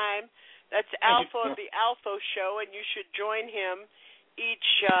short time. That's Alpha of the Alpha Show, and you should join him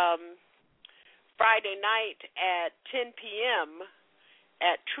each Friday night at 10 p.m.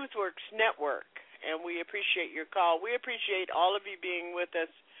 at TruthWorks Network, and we appreciate your call. We appreciate all of you being with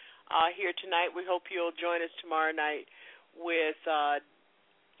us here tonight. We hope you'll join us tomorrow night with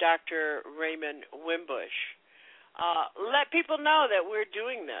Dr. Raymond Wimbush. Let people know that we're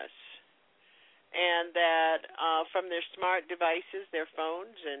doing this, and that from their smart devices, their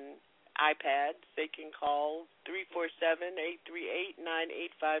phones and iPads, they can call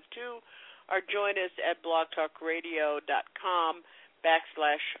 347-838-9852 or join us at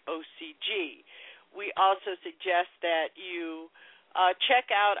blogtalkradio.com/OCG. We also suggest that you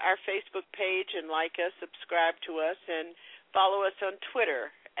check out our Facebook page and like us, subscribe to us, and follow us on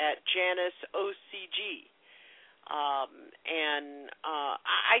Twitter at JaniceOCG.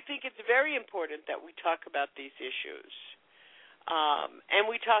 I think it's very important that we talk about these issues, and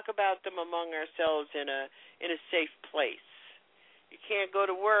we talk about them among ourselves in a safe place. You can't go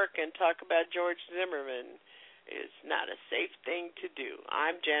to work and talk about George Zimmerman. It's not a safe thing to do.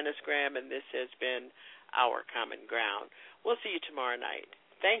 I'm Janice Graham, and this has been Our Common Ground. We'll see you tomorrow night.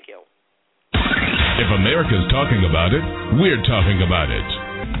 Thank you. If America's talking about it, we're talking about it.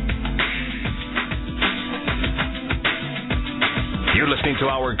 You're listening to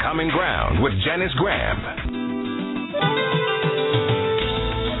Our Common Ground with Janice Graham.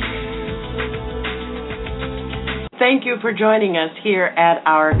 Thank you for joining us here at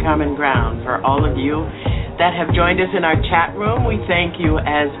Our Common Ground. For all of you that have joined us in our chat room, we thank you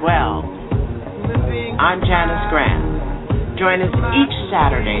as well. I'm Janice Graham. Join us each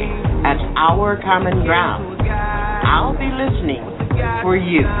Saturday at Our Common Ground. I'll be listening for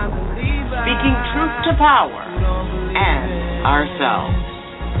you, speaking truth to power and ourselves.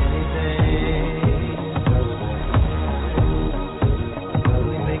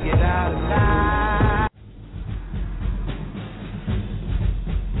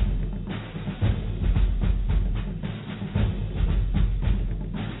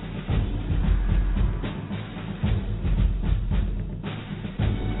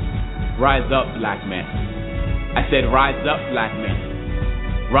 Rise up, black men. I said, rise up, black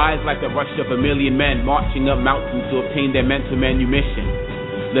men. Rise like the rush of a million men marching up mountains to obtain their mental manumission.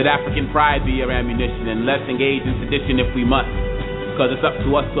 Let African pride be your ammunition, and let's engage in sedition if we must, because it's up to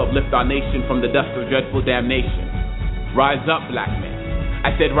us to uplift our nation from the dust of dreadful damnation. Rise up, black men.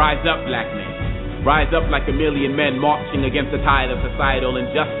 I said, rise up, black men. Rise up like a million men marching against the tide of societal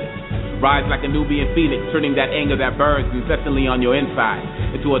injustice. Rise like a Nubian phoenix, turning that anger that burns incessantly on your inside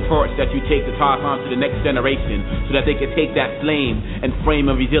into a torch that you take to toss on to the next generation so that they can take that flame and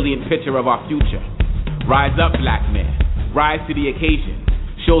frame a resilient picture of our future. Rise up, black men. Rise to the occasion.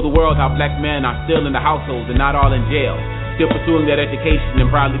 Show the world how black men are still in the households and not all in jail, still pursuing their education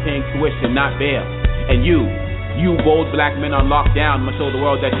and proudly paying tuition, not bail. And you bold black men on lockdown must show the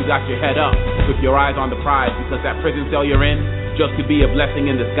world that you got your head up with your eyes on the prize, because that prison cell you're in just could be a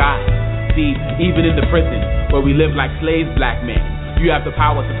blessing in disguise. See, even in the prison where we live like slaves, black men, you have the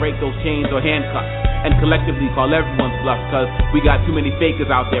power to break those chains or handcuffs and collectively call everyone's bluff, because we got too many fakers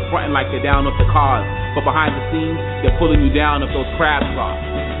out there fronting like they're down off the cars, but behind the scenes, they're pulling you down off those crab claws.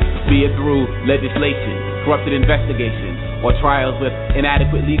 Be it through legislation, corrupted investigations, or trials with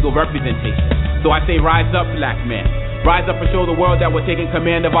inadequate legal representation. So I say rise up, black men. Rise up and show the world that we're taking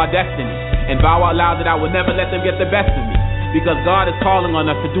command of our destiny, and vow out loud that I will never let them get the best of me, because God is calling on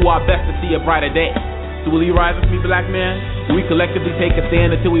us to do our best to see a brighter day. So will you rise with me, black man? Will we collectively take a stand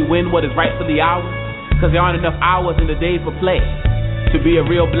until we win what is rightfully ours? Because there aren't enough hours in the day for play. To be a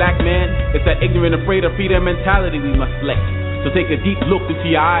real black man, it's that ignorant, afraid of freedom mentality we must slay. So take a deep look into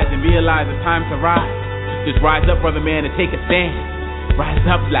your eyes and realize it's time to rise. Just rise up, brother man, and take a stand. Rise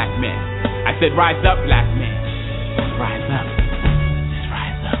up, black man. I said rise up, black man. Rise up.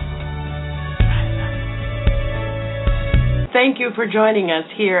 Thank you for joining us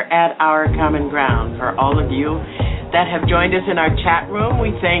here at Our Common Ground. For all of you that have joined us in our chat room,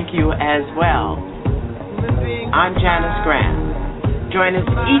 we thank you as well. I'm Janice Grant. Join us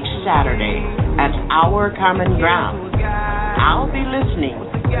each Saturday at Our Common Ground. I'll be listening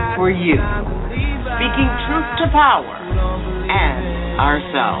for you, speaking truth to power and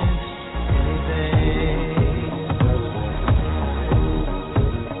ourselves.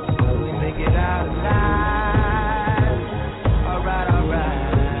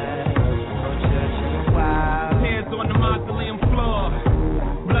 Hands on the mausoleum floor,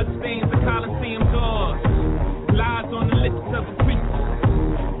 blood stains the Coliseum doors, lies on the lips of a priest,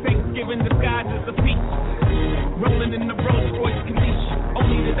 Thanksgiving disguised as a peace, rolling in the Rolls Royce Caniche,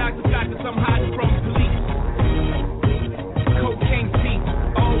 only the doctor got this, I'm hiding from police, cocaine teeth,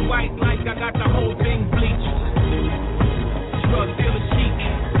 all white like I got the whole thing bleached, drug dealer chic,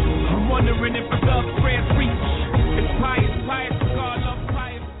 I'm wondering if a God's prayer preach, it's pious, God love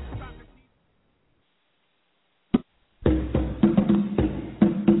pious.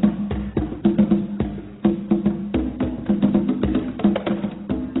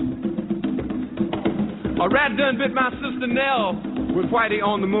 A rat done bit my sister Nell with Whitey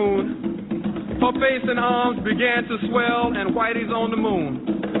on the moon. Her face and arms began to swell and Whitey's on the moon.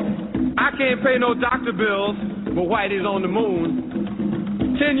 I can't pay no doctor bills, but Whitey's on the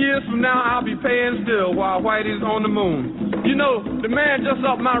moon. 10 years from now I'll be paying still while Whitey's on the moon. You know, the man just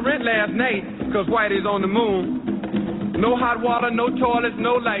upped my rent last night, cause Whitey's on the moon. No hot water, no toilets,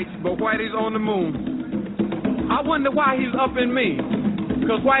 no lights, but Whitey's on the moon. I wonder why he's upping me,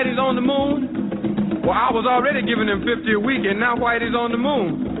 cause Whitey's on the moon? Well, I was already giving him $50 a week, and now Whitey's on the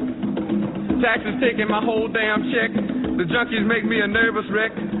moon. Taxes taking my whole damn check. The junkies make me a nervous wreck.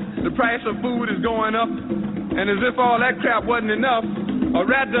 The price of food is going up. And as if all that crap wasn't enough, a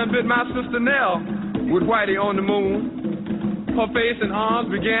rat done bit my sister Nell with Whitey on the moon. Her face and arms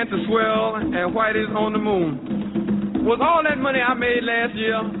began to swell, and Whitey's on the moon. Was all that money I made last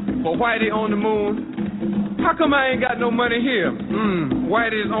year for Whitey on the moon? How come I ain't got no money here?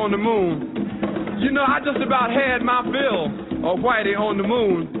 Whitey's on the moon. You know, I just about had my bill of Whitey on the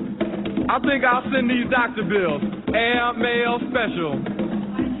moon. I think I'll send these doctor bills, air, mail, special.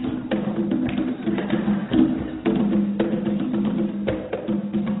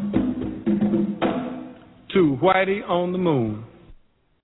 To Whitey on the moon.